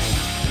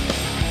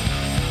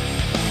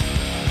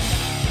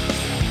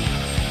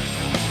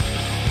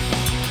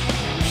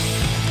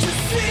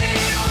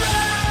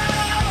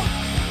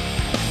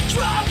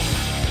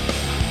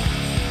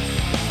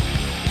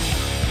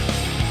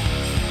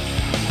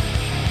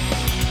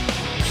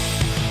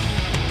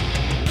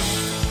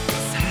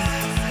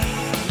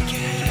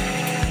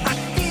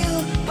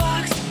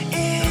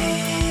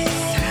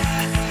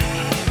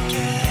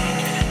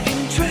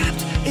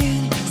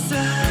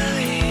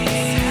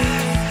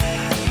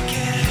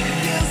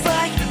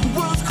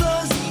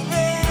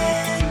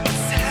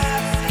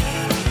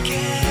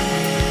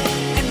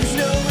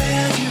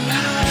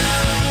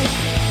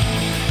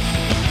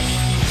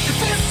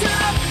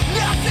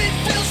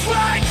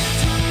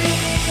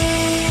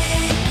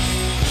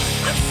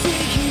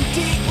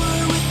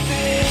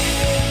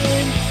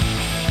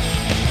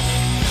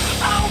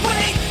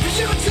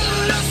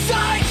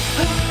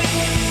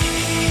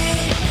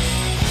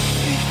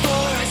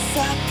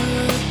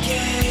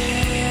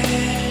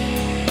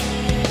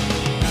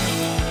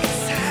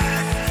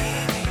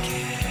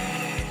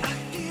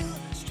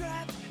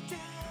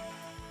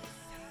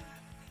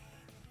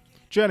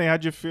 Jenny,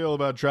 how'd you feel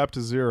about Drop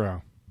to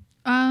 0?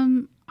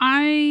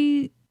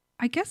 I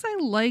guess I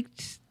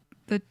liked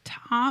the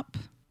top.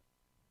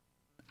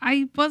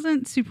 I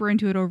wasn't super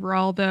into it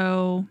overall,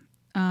 though.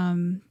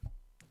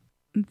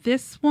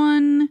 This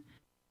one,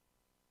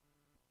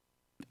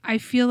 I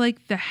feel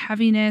like the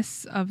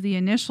heaviness of the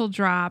initial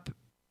drop,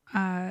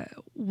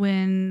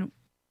 when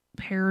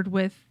paired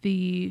with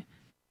the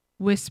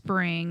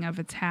whispering of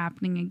it's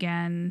happening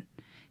again,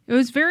 it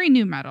was very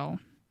nu metal.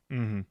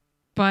 Mm-hmm.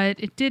 But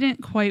it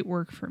didn't quite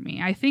work for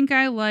me. I think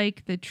I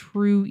like the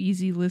true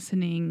easy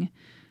listening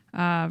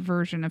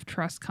version of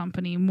Trust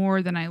Company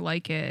more than I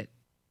like it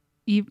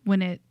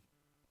when it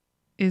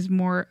is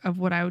more of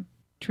what I would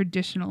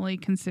traditionally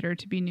consider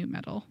to be nu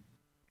metal.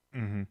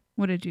 Mm-hmm.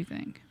 What did you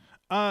think?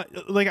 I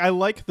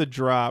like the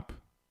drop,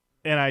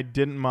 and I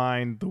didn't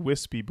mind the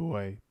Wispy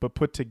Boy, but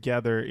put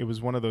together, it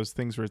was one of those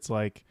things where it's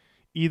like,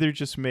 either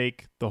just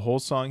make the whole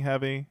song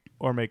heavy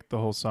or make the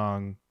whole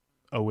song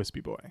a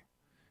Wispy Boy.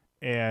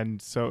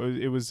 And so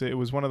it was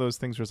one of those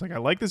things where it's like, I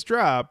like this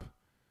drop,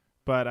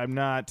 but I'm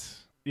not.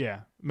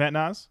 Yeah, Matt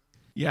Nas.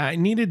 Yeah, I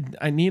need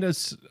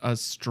a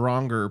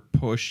stronger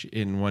push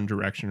in one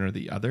direction or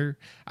the other.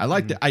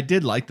 I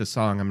did like the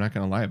song. I'm not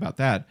going to lie about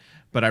that,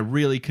 but I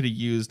really could have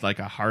used like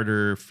a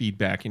harder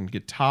feedback in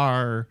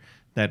guitar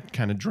that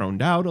kind of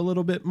droned out a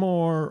little bit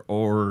more,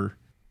 or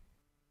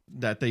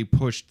that they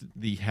pushed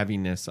the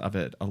heaviness of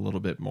it a little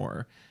bit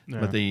more. Yeah.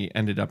 But they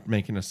ended up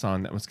making a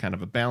song that was kind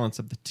of a balance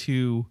of the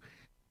two,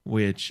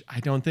 which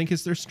I don't think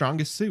is their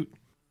strongest suit.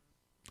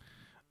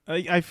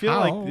 I feel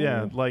How?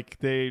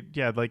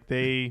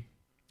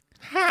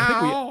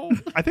 How?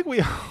 I think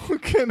we all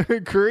can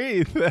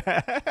agree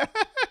that.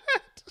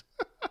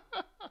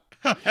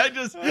 I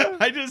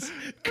just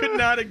could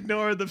not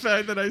ignore the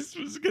fact that I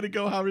was going to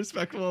go how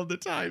respectful of the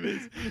time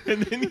is.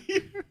 And then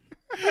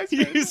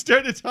you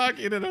started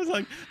talking and I was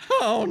like,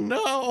 oh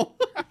no.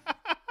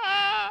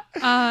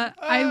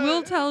 I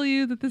will tell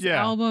you that this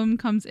Yeah. album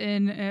comes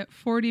in at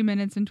 40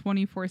 minutes and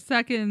 24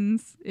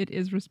 seconds. It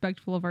is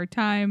respectful of our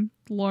time.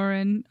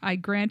 Lauren, I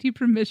grant you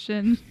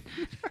permission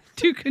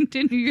to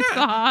continue your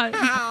thought.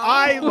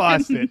 I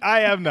lost it.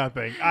 I have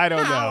nothing. I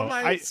don't How know.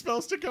 am I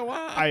supposed to go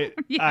on? I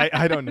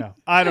Yeah. don't know.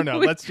 I don't know.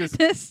 Let's just.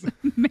 This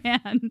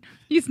man,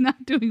 he's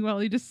not doing well.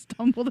 He just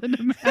stumbled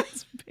into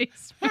Matt's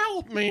basement.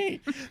 Help me.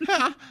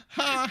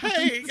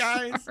 Hey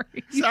guys.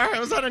 Sorry. Sorry, I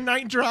was on a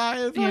night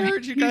drive. I Yeah,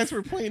 heard you guys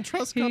were playing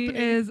Trust He Company.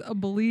 is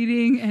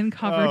bleeding and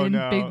covered Oh, in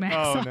no. Big Mac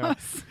Oh, no.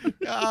 sauce.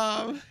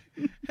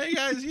 Hey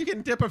guys, you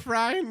can dip a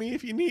fry in me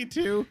if you need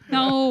to.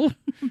 No,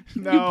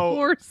 No. you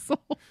poor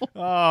soul.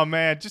 Oh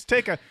man, just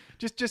take a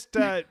just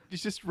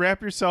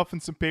wrap yourself in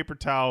some paper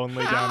towel and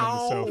lay down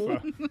on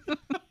the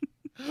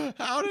sofa.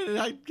 How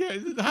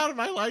did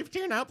my life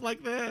turn out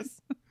like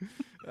this?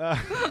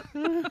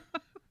 You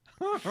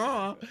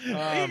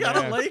got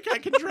man. a lake I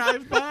can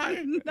drive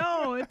by?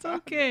 No, it's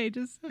okay.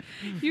 Just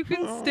you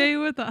can stay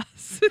with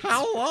us.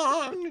 How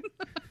long?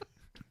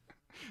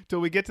 Till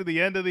we get to the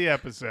end of the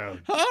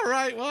episode. All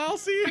right, well, I'll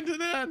see you into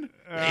then.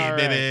 Hey, All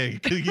baby,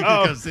 you can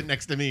Oh. come sit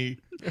next to me.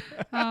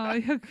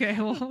 Oh, okay.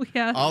 Well,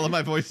 yeah. All of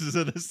my voices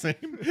are the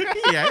same.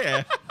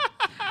 Yeah.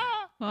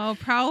 Well,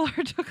 Prowler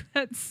took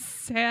that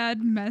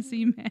sad,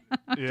 messy man.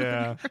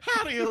 Yeah.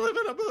 How do you live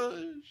in a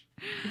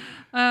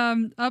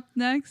bush? Up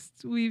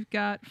next, we've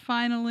got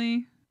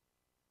finally,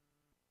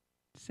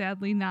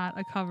 sadly, not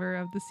a cover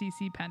of the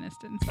CC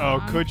Peniston Oh,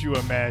 song. could you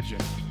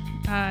imagine?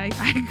 I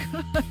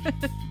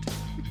could.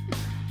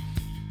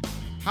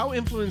 How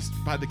influenced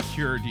by The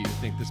Cure do you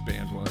think this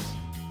band was?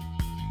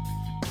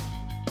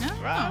 I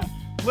don't Wow. know.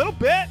 Little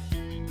bit.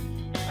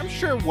 I'm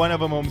sure one of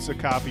them owns a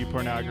copy of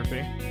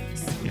pornography.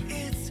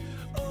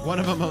 One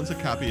of them owns a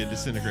copy of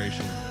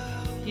Disintegration.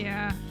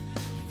 Yeah.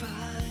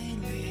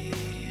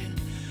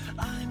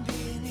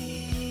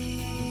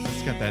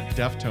 It's got that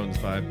Deftones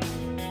vibe.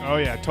 Oh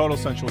yeah, total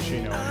sensual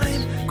Chino.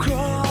 I'm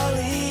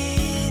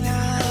crawling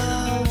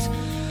out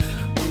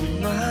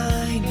on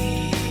my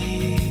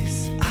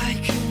knees. I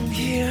can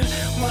hear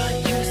what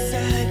you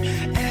said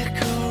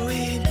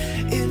echoing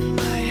in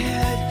my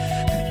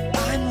head.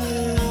 But I'm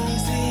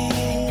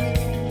losing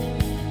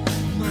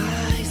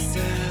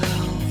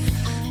myself.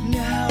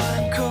 Now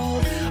I'm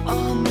cold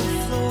on the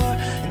floor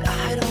and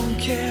I don't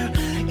care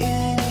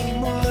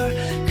anymore.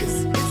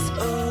 'Cause it's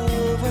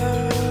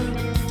over.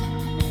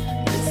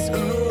 It's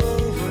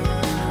over.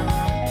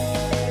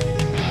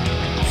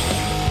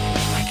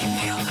 I can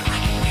feel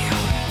like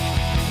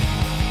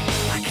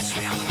it's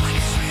real, like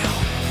it's real.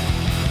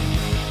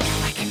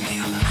 I can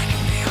feel.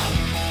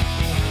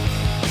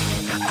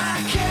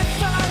 I can't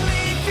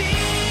finally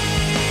feel.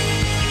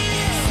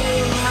 So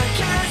I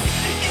guess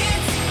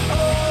it's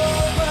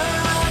over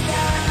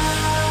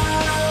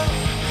now.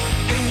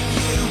 And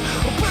you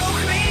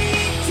broke me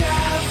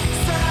down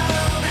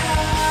somehow.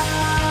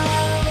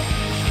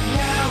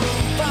 Now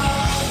I'm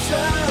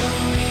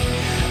faltering.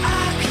 I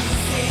can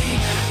see,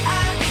 I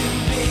can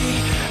be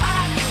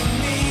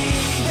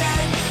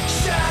that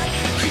shut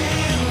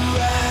you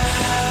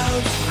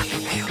out. I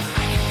can feel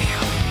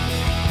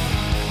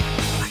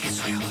like it's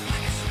real,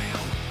 like it's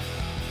real.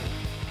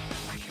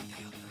 I can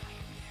feel.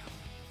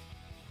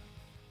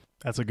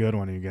 That's a good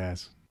one, you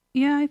guys.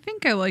 Yeah, I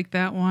think I like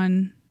that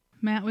one.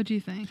 Matt, what'd you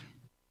think?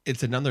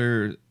 It's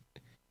another.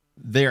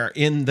 They're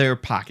in their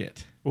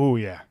pocket. Oh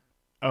yeah.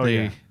 Oh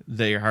yeah.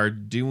 They are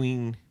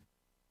doing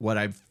what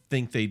I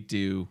think they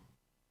do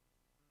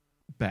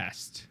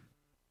best.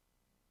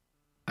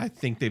 I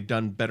think they've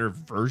done better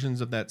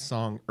versions of that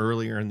song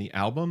earlier in the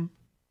album,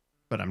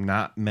 but I'm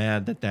not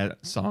mad that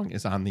that song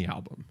is on the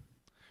album.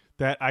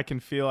 That I can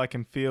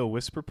feel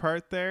whisper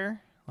part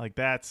there. Like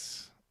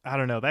that's, I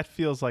don't know. That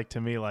feels like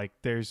to me like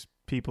there's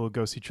people who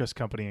go see Trust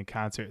Company in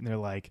concert and they're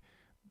like,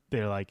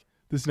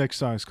 this next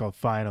song is called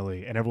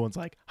Finally, and everyone's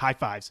like, high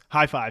fives,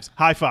 high fives,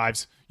 high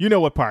fives. You know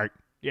what part?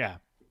 Yeah.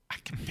 I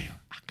can feel.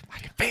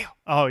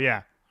 Oh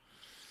yeah.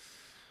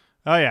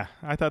 Oh yeah.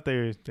 I thought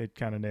they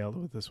kind of nailed it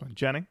with this one.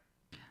 Jenny.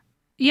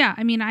 Yeah,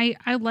 I mean, I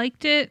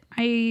liked it.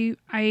 I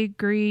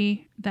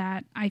agree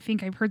that I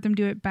think I've heard them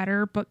do it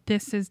better, but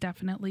this is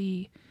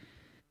definitely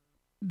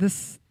the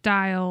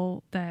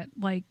style that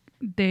like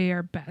they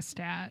are best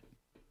at.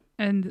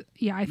 And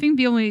yeah, I think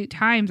the only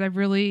times I've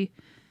really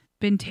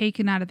been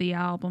taken out of the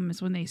album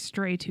is when they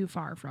stray too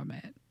far from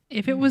it.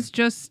 If it was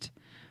just,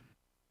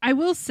 I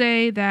will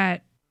say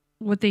that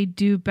what they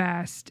do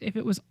best, if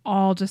it was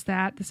all just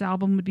that, this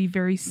album would be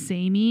very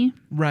samey.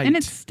 Right. And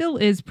it still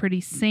is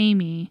pretty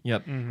samey,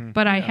 Yep.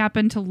 but I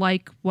happen to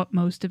like what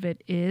most of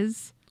it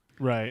is.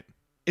 Right.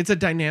 It's a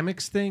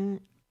dynamics thing.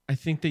 I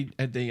think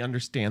they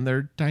understand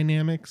their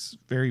dynamics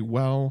very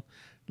well,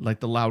 like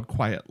the loud,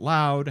 quiet,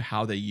 loud.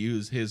 How they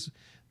use his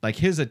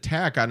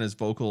attack on his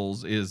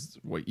vocals is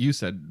what you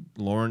said,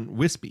 Lauren,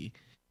 wispy.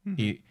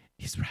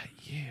 He's right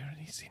here and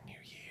he's in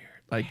your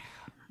ear.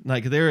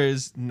 Like there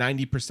is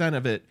 90%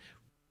 of it,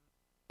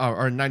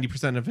 or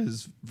 90% of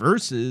his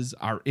verses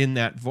are in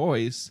that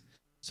voice,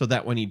 so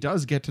that when he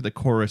does get to the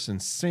chorus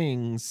and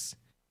sings,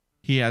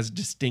 he has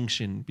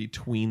distinction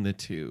between the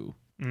two.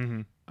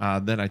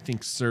 That I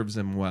think serves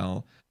him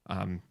well.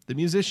 The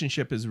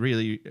musicianship is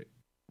really,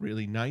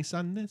 really nice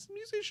on this.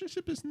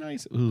 Musicianship is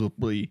nice. Ooh,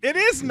 boy. It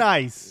is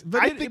nice.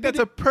 But I it- think but that's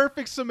a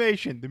perfect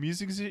summation. The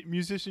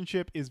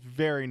musicianship is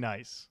very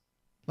nice.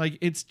 Like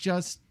it's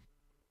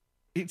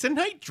a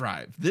night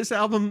drive. This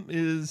album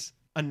is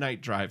a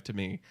night drive to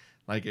me.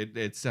 Like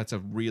it sets a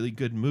really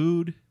good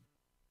mood.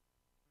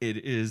 It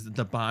is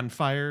the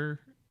bonfire,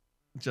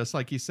 just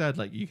like you said.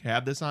 Like you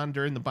have this on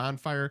during the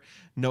bonfire,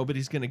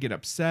 nobody's gonna get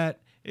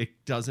upset.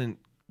 It doesn't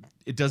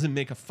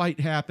make a fight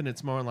happen.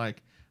 It's more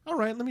like, all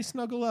right, let me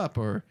snuggle up,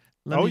 or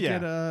let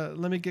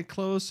me get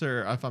close,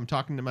 or if I'm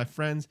talking to my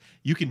friends,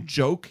 you can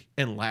joke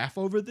and laugh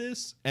over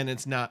this, and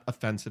it's not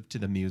offensive to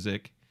the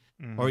music.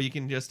 Or you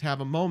can just have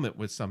a moment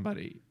with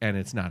somebody and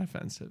it's not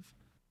offensive.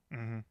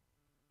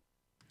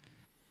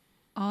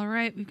 All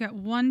right, we've got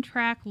one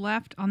track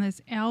left on this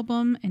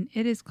album, and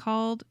it is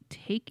called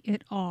Take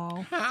It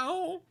All.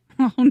 How?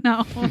 Oh,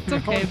 no. It's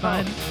okay,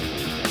 bud.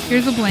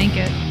 Here's a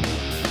blanket.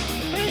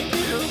 Thank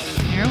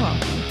you. You're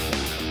welcome.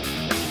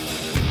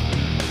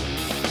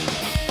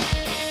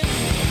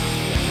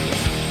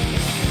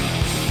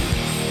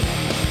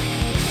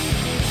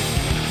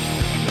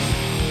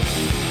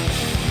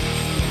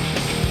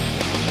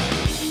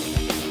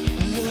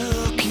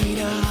 Looking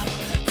up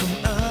from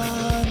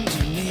underneath,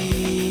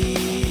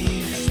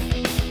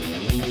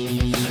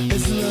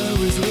 as low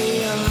as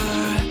we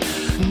are,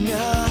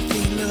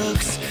 nothing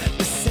looks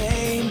the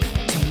same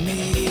to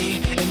me,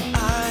 and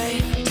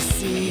I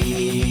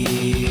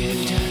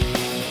deceived.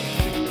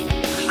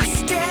 I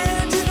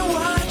stand and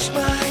watch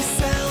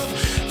myself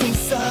from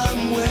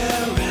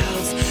somewhere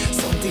else,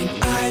 something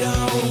I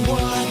don't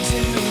want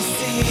to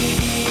see.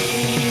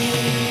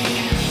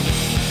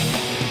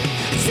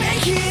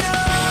 Take it all.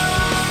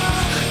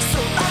 So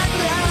I'm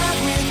left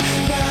with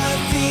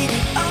nothing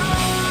at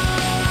all.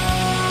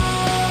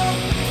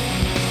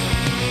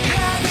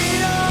 Have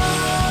it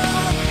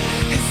all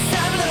as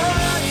I'm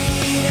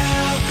learning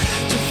how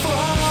to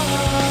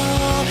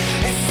fall.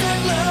 As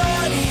I'm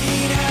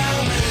learning how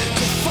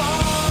to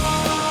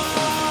fall.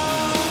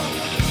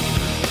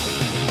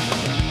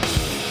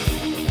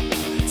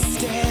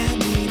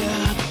 Standing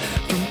up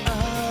from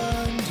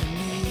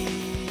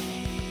underneath.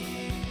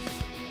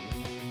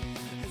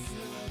 As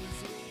low as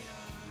we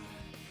are.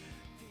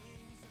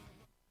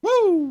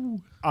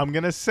 Woo! I'm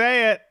going to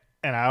say it,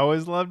 and I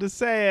always love to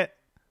say it.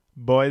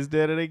 Boys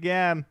did it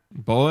again.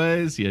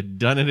 Boys, you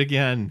done it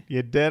again.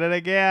 You did it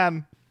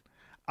again.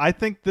 I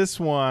think this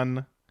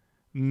one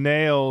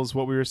nails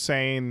what we were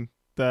saying.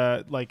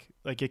 The like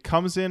it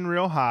comes in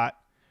real hot,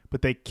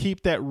 but they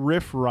keep that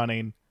riff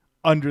running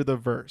under the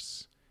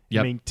verse. It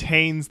Yep.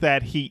 maintains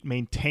that heat,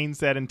 maintains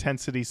that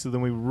intensity. So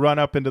then we run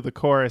up into the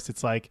chorus.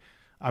 It's like,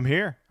 I'm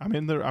here. I'm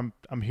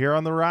here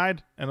on the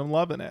ride, and I'm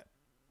loving it.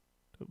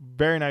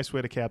 Very nice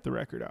way to cap the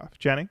record off.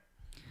 Jenny?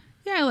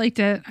 Yeah, I liked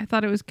it. I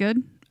thought it was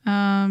good.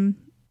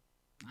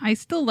 I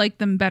still like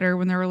them better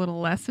when they're a little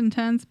less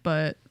intense,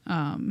 but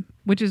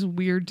which is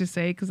weird to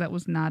say because that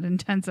was not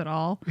intense at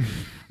all.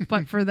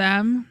 But for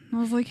them, I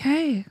was like,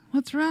 hey,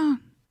 what's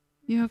wrong?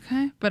 You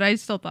okay? But I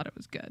still thought it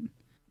was good.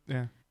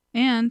 Yeah.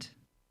 And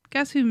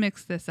guess who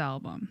mixed this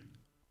album?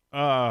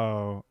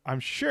 Oh, I'm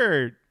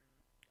sure.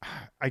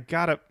 I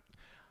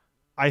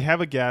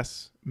have a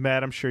guess.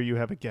 Matt, I'm sure you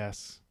have a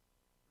guess.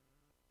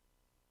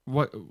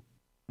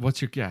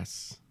 What's your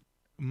guess?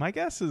 My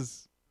guess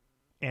is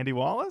Andy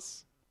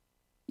Wallace.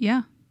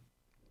 Yeah.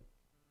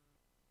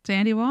 It's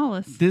Andy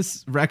Wallace.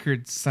 This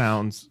record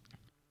sounds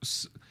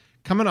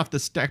coming off the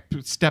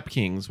Step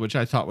Kings, which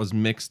I thought was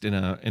mixed in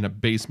a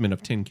basement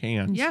of tin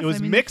cans. Yes, It was I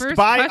mean, the mixed first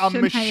by a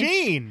question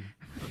machine.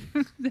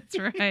 That's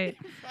right.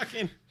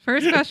 Fucking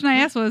First question I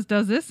asked was,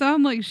 does this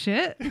sound like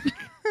shit?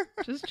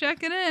 Just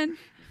checking in.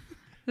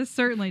 This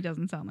certainly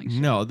doesn't sound like shit.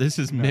 no, this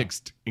is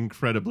mixed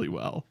incredibly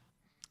well.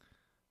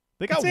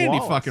 They got It's Andy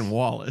Wallace. fucking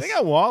Wallace. They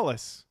got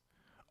Wallace.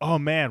 Oh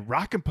man,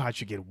 Rockin' Pod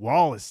should get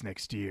Wallace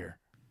next year.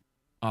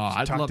 Oh,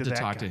 I'd Talk love to to that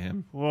talk guy. to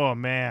him. Oh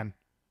man,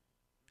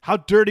 how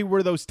dirty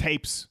were those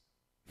tapes?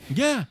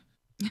 Yeah.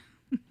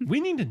 We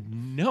need to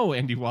know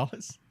Andy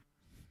Wallace.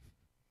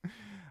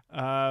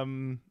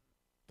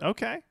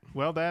 Okay.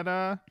 Well,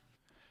 that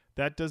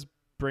does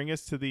bring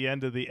us to the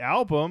end of the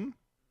album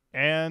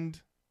and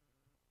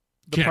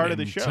the part of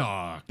the show.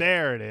 Talk.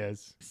 There it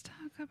is. Let's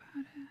talk about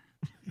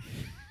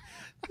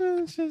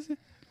it.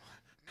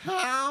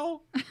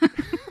 How?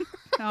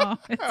 Oh,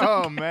 it's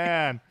Oh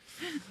man.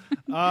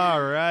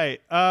 All right.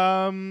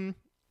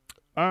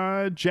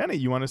 Jenny,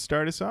 you want to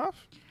start us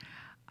off?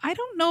 I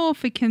don't know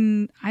if I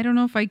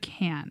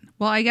can.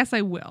 Well, I guess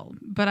I will.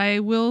 But I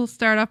will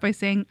start off by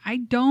saying I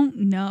don't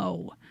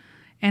know.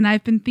 And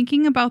I've been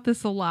thinking about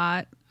this a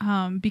lot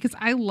because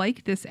I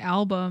like this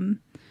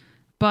album,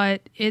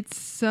 but it's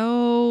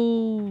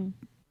so...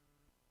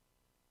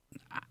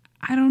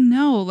 I don't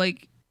know.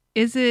 Like,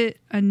 is it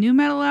a nu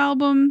metal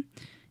album?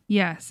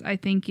 Yes, I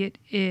think it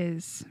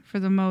is for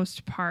the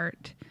most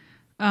part.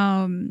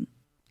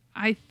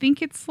 I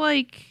think it's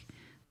like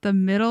the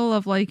middle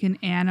of like an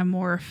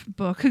Animorph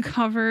book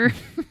cover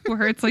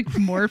where it's like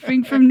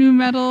morphing from nu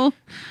metal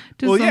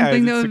to Well, yeah,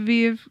 something that it's would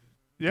be of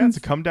Yeah, it's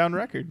a come down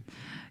record.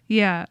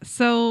 yeah.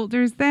 So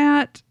there's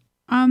that.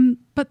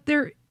 But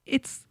there's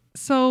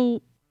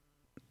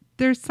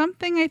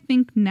something I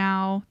think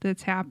now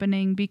that's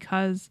happening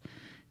because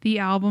the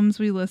albums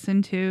we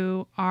listen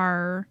to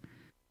are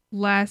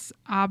less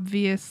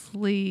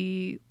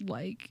obviously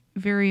like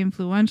very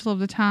influential of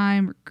the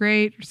time or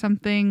great or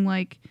something.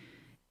 Like,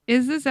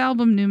 is this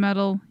album nu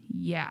metal?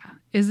 Yeah.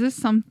 Is this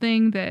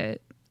something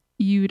that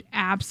you'd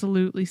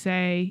absolutely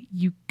say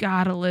you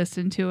gotta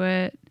listen to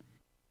it?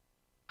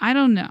 I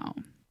don't know.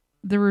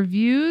 The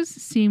reviews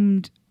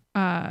seemed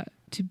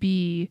to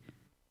be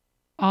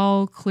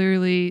all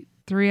clearly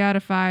 3 out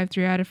of 5,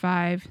 3 out of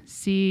 5,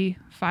 C,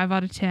 5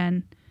 out of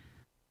 10.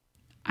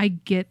 I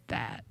get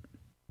that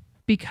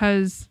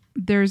because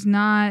there's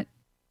not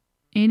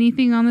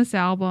anything on this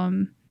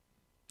album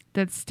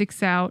that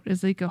sticks out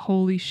as like a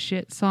holy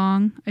shit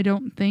song, I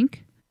don't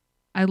think.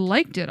 I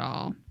liked it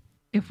all.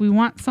 If we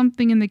want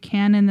something in the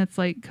canon that's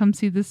like, come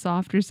see the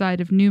softer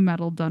side of nu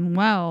metal done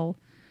well,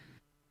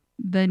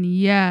 then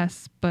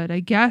yes, but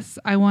I guess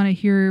I want to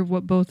hear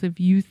what both of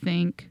you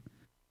think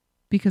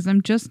because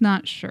I'm just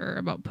not sure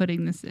about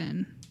putting this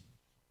in.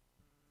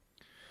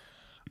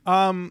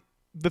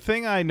 The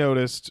thing I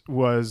noticed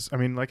was, I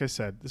mean, like I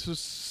said, this was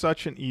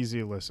such an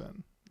easy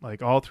listen.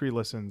 Like all 3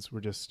 listens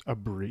were just a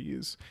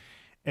breeze.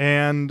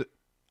 And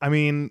I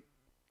mean,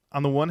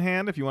 on the one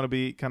hand, if you want to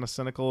be kind of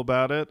cynical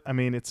about it, I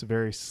mean, it's a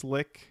very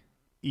slick,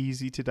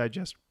 easy to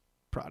digest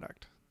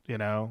product. You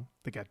know,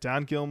 they got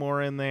Don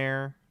Gilmore in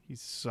there.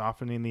 He's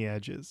softening the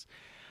edges.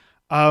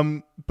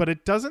 But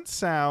it doesn't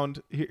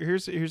sound,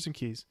 here's some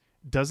keys.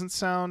 Doesn't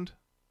sound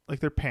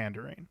like they're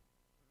pandering.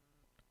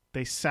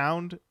 They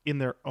sound in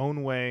their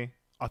own way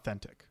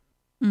authentic.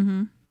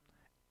 Mm-hmm.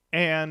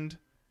 And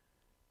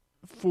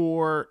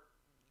for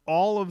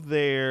all of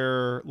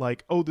their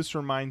like, oh, this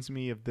reminds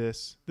me of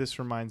this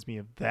reminds me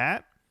of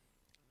that,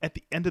 at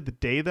the end of the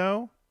day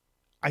though,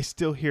 I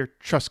still hear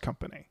Trust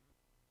Company.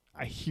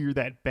 I hear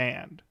that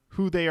band.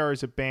 Who they are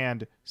as a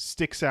band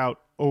sticks out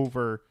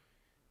over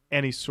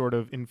any sort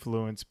of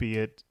influence, be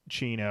it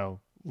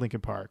Chino,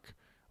 Linkin Park,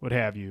 what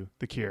have you,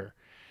 The Cure,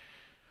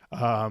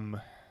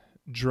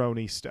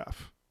 droney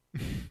stuff.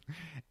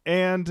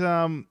 And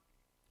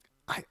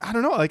I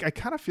don't know, like I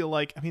kind of feel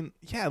like, I mean,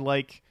 yeah,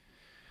 like,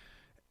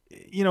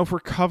 you know, if we're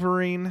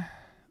covering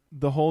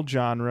the whole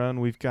genre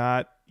and we've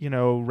got, you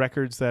know,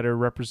 records that are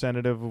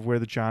representative of where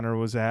the genre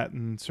was at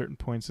in certain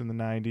points in the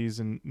 90s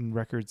and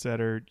records that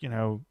are, you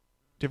know,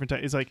 different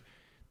types, it's like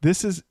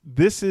this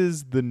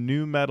is the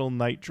nu metal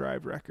Night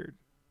Drive record.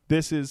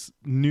 This is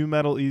nu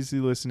metal easy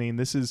listening.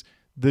 This is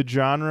the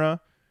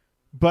genre,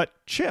 but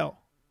chill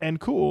and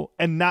cool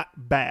and not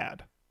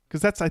bad.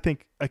 Because that's, I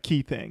think, a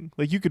key thing.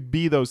 Like, you could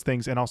be those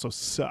things and also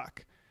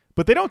suck.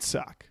 But they don't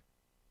suck.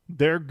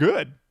 They're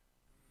good.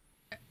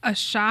 A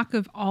shock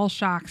of all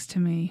shocks to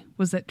me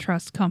was that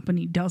Trust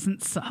Company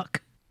doesn't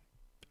suck.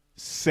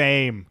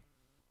 Same.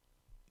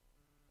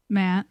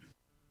 Matt?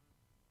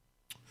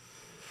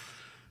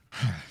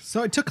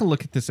 So I took a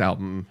look at this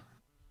album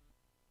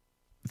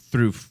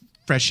through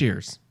fresh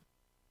ears.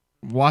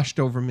 Washed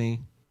over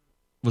me.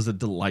 Was a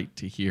delight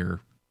to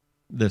hear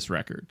this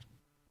record.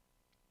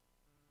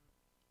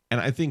 And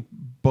I think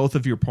both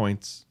of your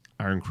points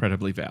are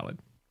incredibly valid.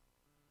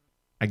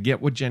 I get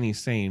what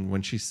Jenny's saying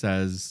when she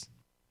says,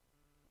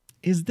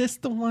 is this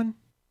the one?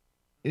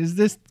 Is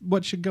this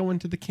what should go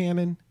into the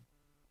canon?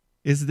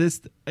 Is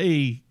this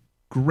a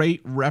great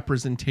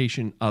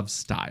representation of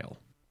style?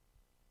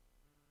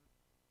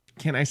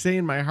 Can I say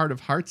in my heart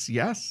of hearts,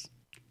 yes?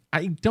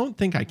 I don't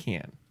think I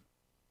can.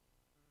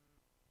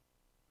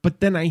 But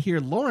then I hear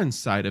Lauren's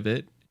side of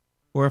it,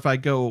 or if I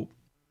go,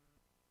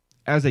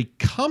 as a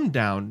come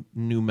down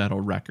nu metal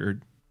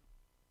record,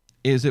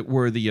 is it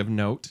worthy of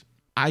note?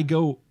 I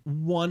go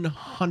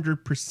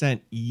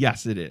 100%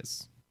 yes, it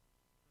is.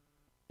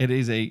 It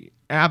is a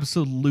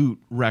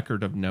absolute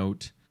record of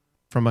note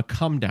from a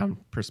come down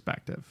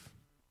perspective,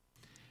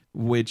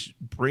 which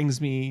brings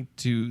me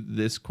to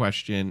this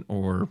question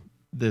or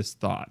this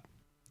thought.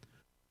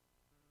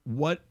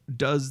 What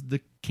does the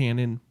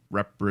canon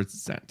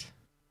represent?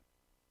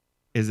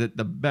 Is it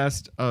the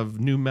best of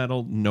nu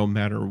metal no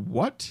matter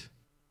what?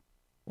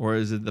 Or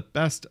is it the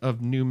best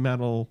of nu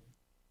metal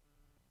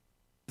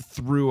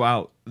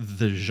throughout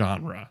the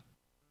genre,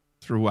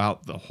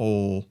 throughout the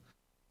whole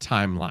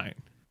timeline?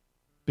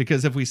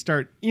 Because if we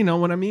start, you know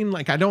what I mean?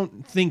 Like, I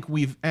don't think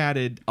we've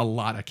added a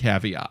lot of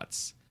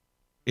caveats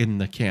in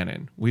the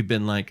canon. We've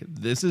been like,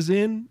 this is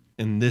in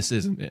and this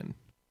isn't in.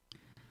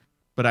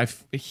 But I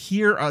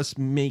hear us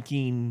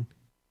making,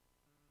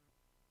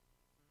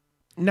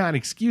 not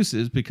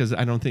excuses, because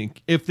I don't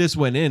think if this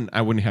went in,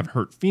 I wouldn't have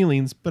hurt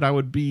feelings, but I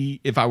would be,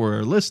 if I were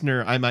a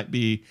listener, I might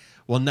be,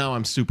 well, now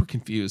I'm super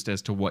confused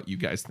as to what you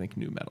guys think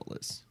nu metal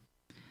is.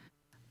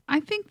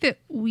 I think that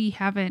we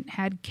haven't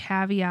had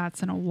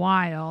caveats in a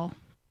while.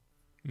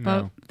 No.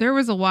 But there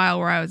was a while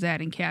where I was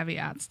adding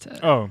caveats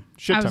to. Oh,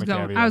 shit ton of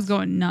caveats. I was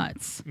going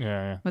nuts.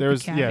 Yeah. with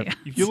There's the yeah. caveats.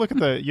 If you look at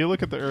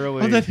the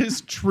early. Oh, that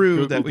is true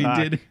Google that we Doc.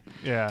 did.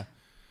 Yeah.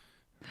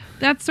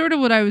 That's sort of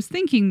what I was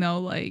thinking, though.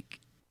 Like,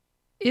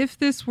 if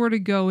this were to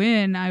go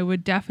in, I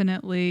would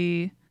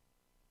definitely.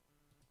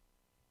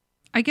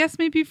 I guess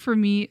maybe for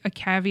me, a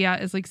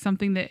caveat is like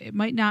something that it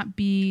might not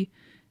be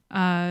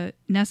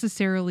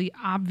necessarily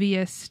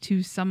obvious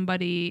to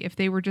somebody if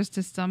they were just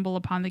to stumble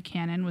upon the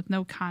canon with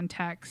no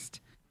context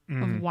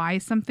of why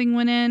something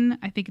went in.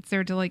 I think it's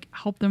there to like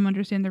help them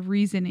understand the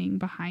reasoning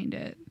behind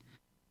it.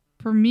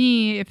 For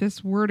me, if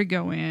this were to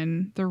go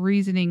in, the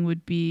reasoning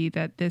would be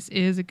that this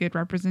is a good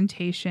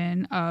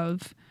representation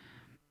of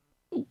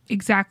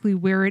exactly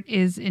where it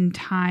is in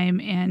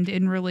time and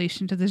in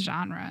relation to the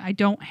genre. I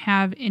don't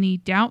have any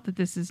doubt that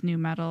this is nu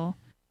metal.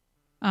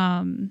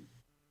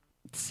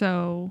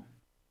 So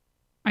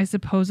I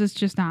suppose it's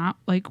just not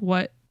like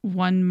what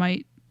one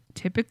might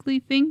typically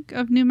think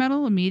of nu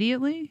metal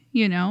immediately,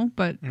 you know,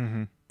 but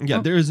Yeah,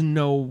 there is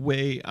no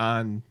way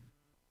on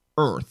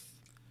earth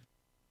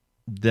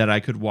that I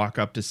could walk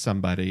up to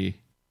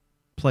somebody,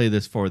 play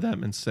this for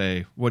them, and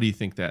say, what do you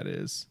think that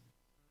is?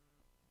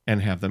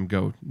 And have them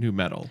go nu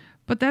metal.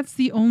 But that's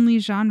the only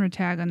genre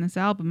tag on this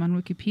album on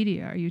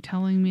Wikipedia. Are you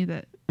telling me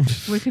that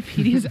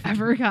Wikipedia's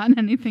ever gotten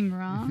anything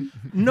wrong?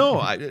 No,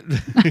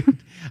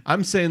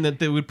 I'm saying that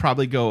they would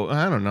probably go,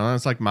 I don't know,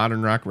 that's like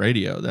modern rock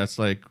radio. That's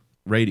like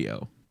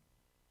radio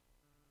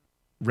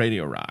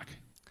rock.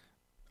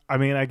 I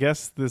mean, I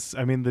guess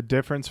the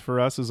difference for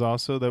us is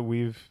also that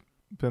we've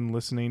been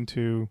listening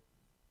to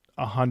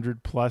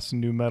 100+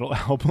 nu metal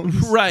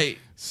albums. Right.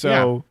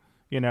 So,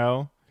 you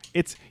know,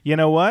 it's, you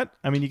know what?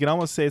 I mean, you can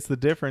almost say it's the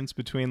difference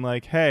between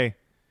like, hey,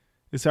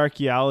 this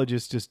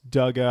archaeologist just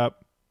dug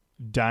up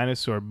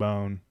dinosaur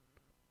bone.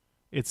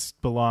 It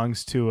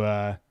belongs to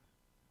I'm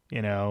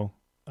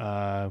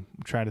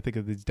trying to think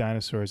of these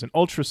dinosaurs. An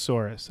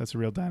Ultrasaurus. That's a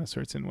real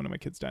dinosaur. It's in one of my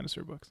kids'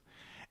 dinosaur books.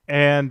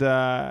 And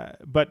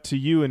but to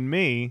you and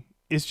me,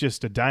 it's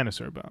just a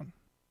dinosaur bone.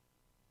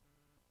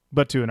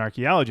 But to an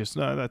archaeologist,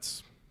 no,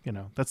 that's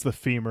the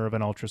femur of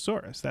an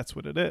Ultrasaurus. That's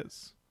what it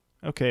is.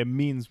 Okay, it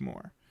means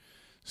more.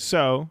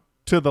 So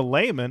to the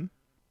layman,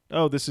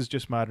 oh, this is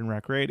just modern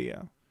rock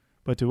radio.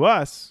 But to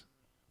us,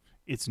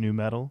 it's nu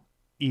metal,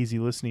 easy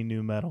listening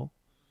nu metal.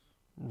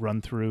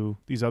 Run through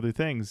these other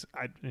things.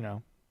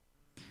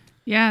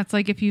 Yeah, it's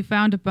like if you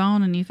found a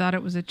bone and you thought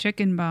it was a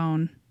chicken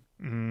bone,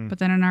 but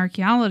then an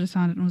archaeologist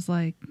found it and was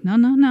like,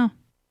 no,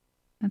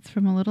 that's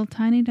from a little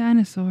tiny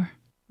dinosaur.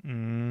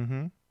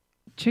 Mm-hmm.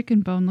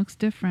 Chicken bone looks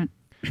different.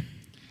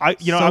 I'm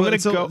going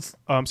to go.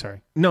 Oh, I'm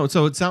sorry. No,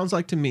 so it sounds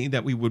like to me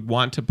that we would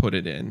want to put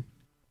it in,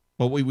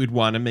 but we would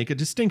want to make a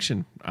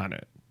distinction on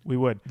it. We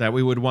would. That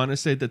we would want to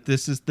say that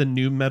this is the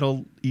nu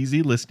metal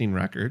easy listening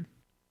record,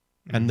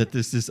 and that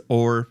this is,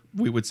 or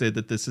we would say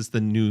that this is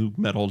the nu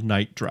metal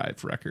night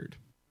drive record.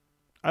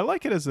 I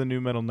like it as the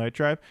nu metal night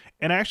drive.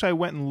 And actually, I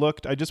went and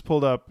looked. I just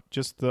pulled up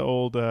just the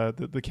old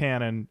the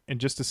canon, and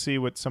just to see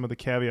what some of the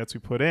caveats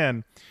we put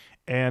in.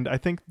 And I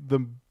think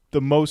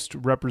the most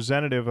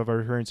representative of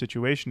our current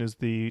situation is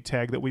the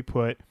tag that we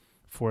put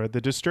for the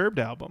Disturbed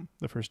album,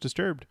 the first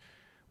Disturbed.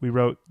 We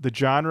wrote, the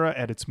genre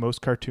at its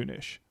most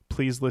cartoonish.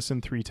 Please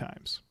listen 3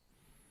 times.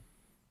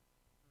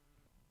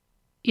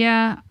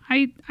 Yeah,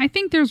 I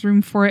think there's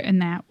room for it in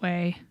that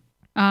way.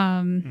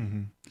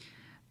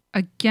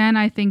 Again,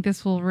 I think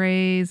this will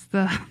raise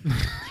the...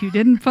 You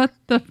didn't put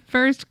the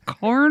first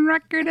Korn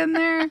record in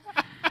there?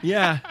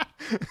 Yeah.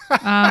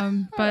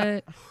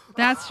 But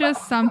that's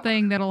just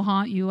something that'll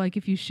haunt you, like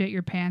if you shit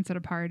your pants at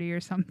a party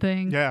or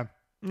something. Yeah.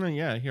 Oh,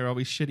 yeah, here are all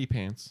these shitty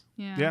pants.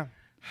 Yeah.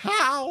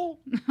 How?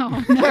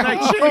 Oh, Did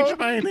I change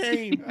my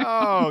name?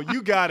 Oh,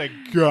 you gotta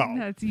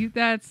go.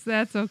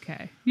 That's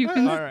okay. You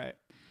can. All right.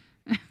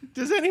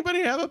 Does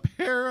anybody have a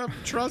pair of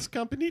Trust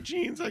Company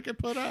jeans I could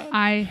put on?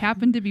 I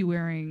happen to be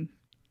wearing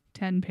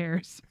 10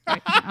 pairs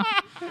right now.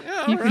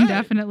 Yeah, You can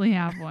definitely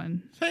have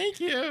one. Thank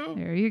you.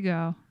 There you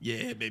go.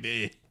 Yeah,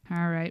 baby.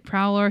 All right,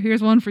 Prowler,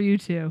 here's one for you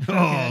too. Go Oh,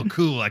 ahead.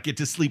 cool. I get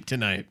to sleep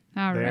tonight.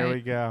 All There right.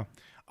 we go.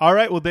 All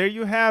right. Well, there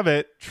you have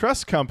it.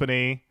 Trust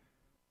Company,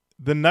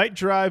 the Night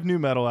Drive nu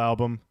metal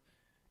album,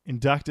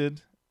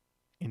 inducted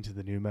into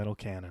the nu metal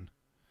canon.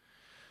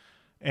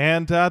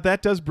 And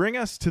that does bring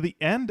us to the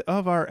end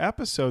of our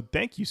episode.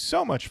 Thank you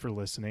so much for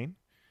listening.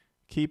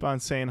 Keep on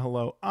saying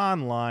hello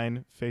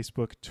online,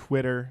 Facebook,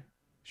 Twitter.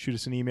 Shoot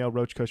us an email,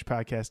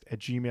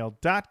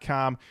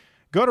 roachcoachpodcast@gmail.com.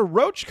 Go to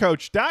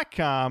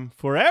roachcoach.com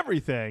for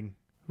everything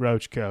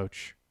Roach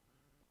Coach.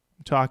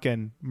 I'm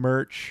talking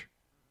merch.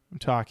 I'm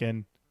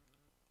talking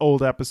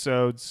old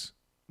episodes.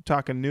 I'm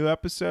talking new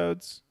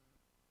episodes.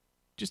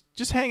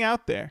 Just hang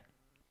out there.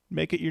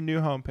 Make it your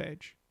new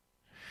homepage.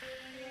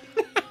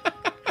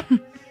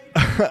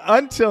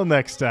 Until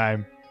next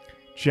time,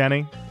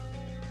 Jenny,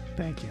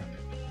 thank you.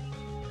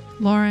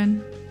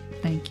 Lauren,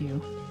 thank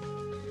you.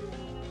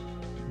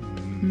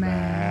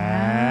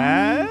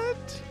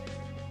 Matt,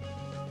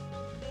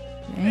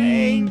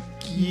 thank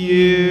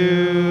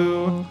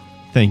you.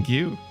 Thank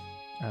you.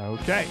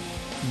 Okay.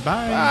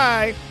 Bye.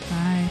 Bye.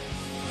 Bye.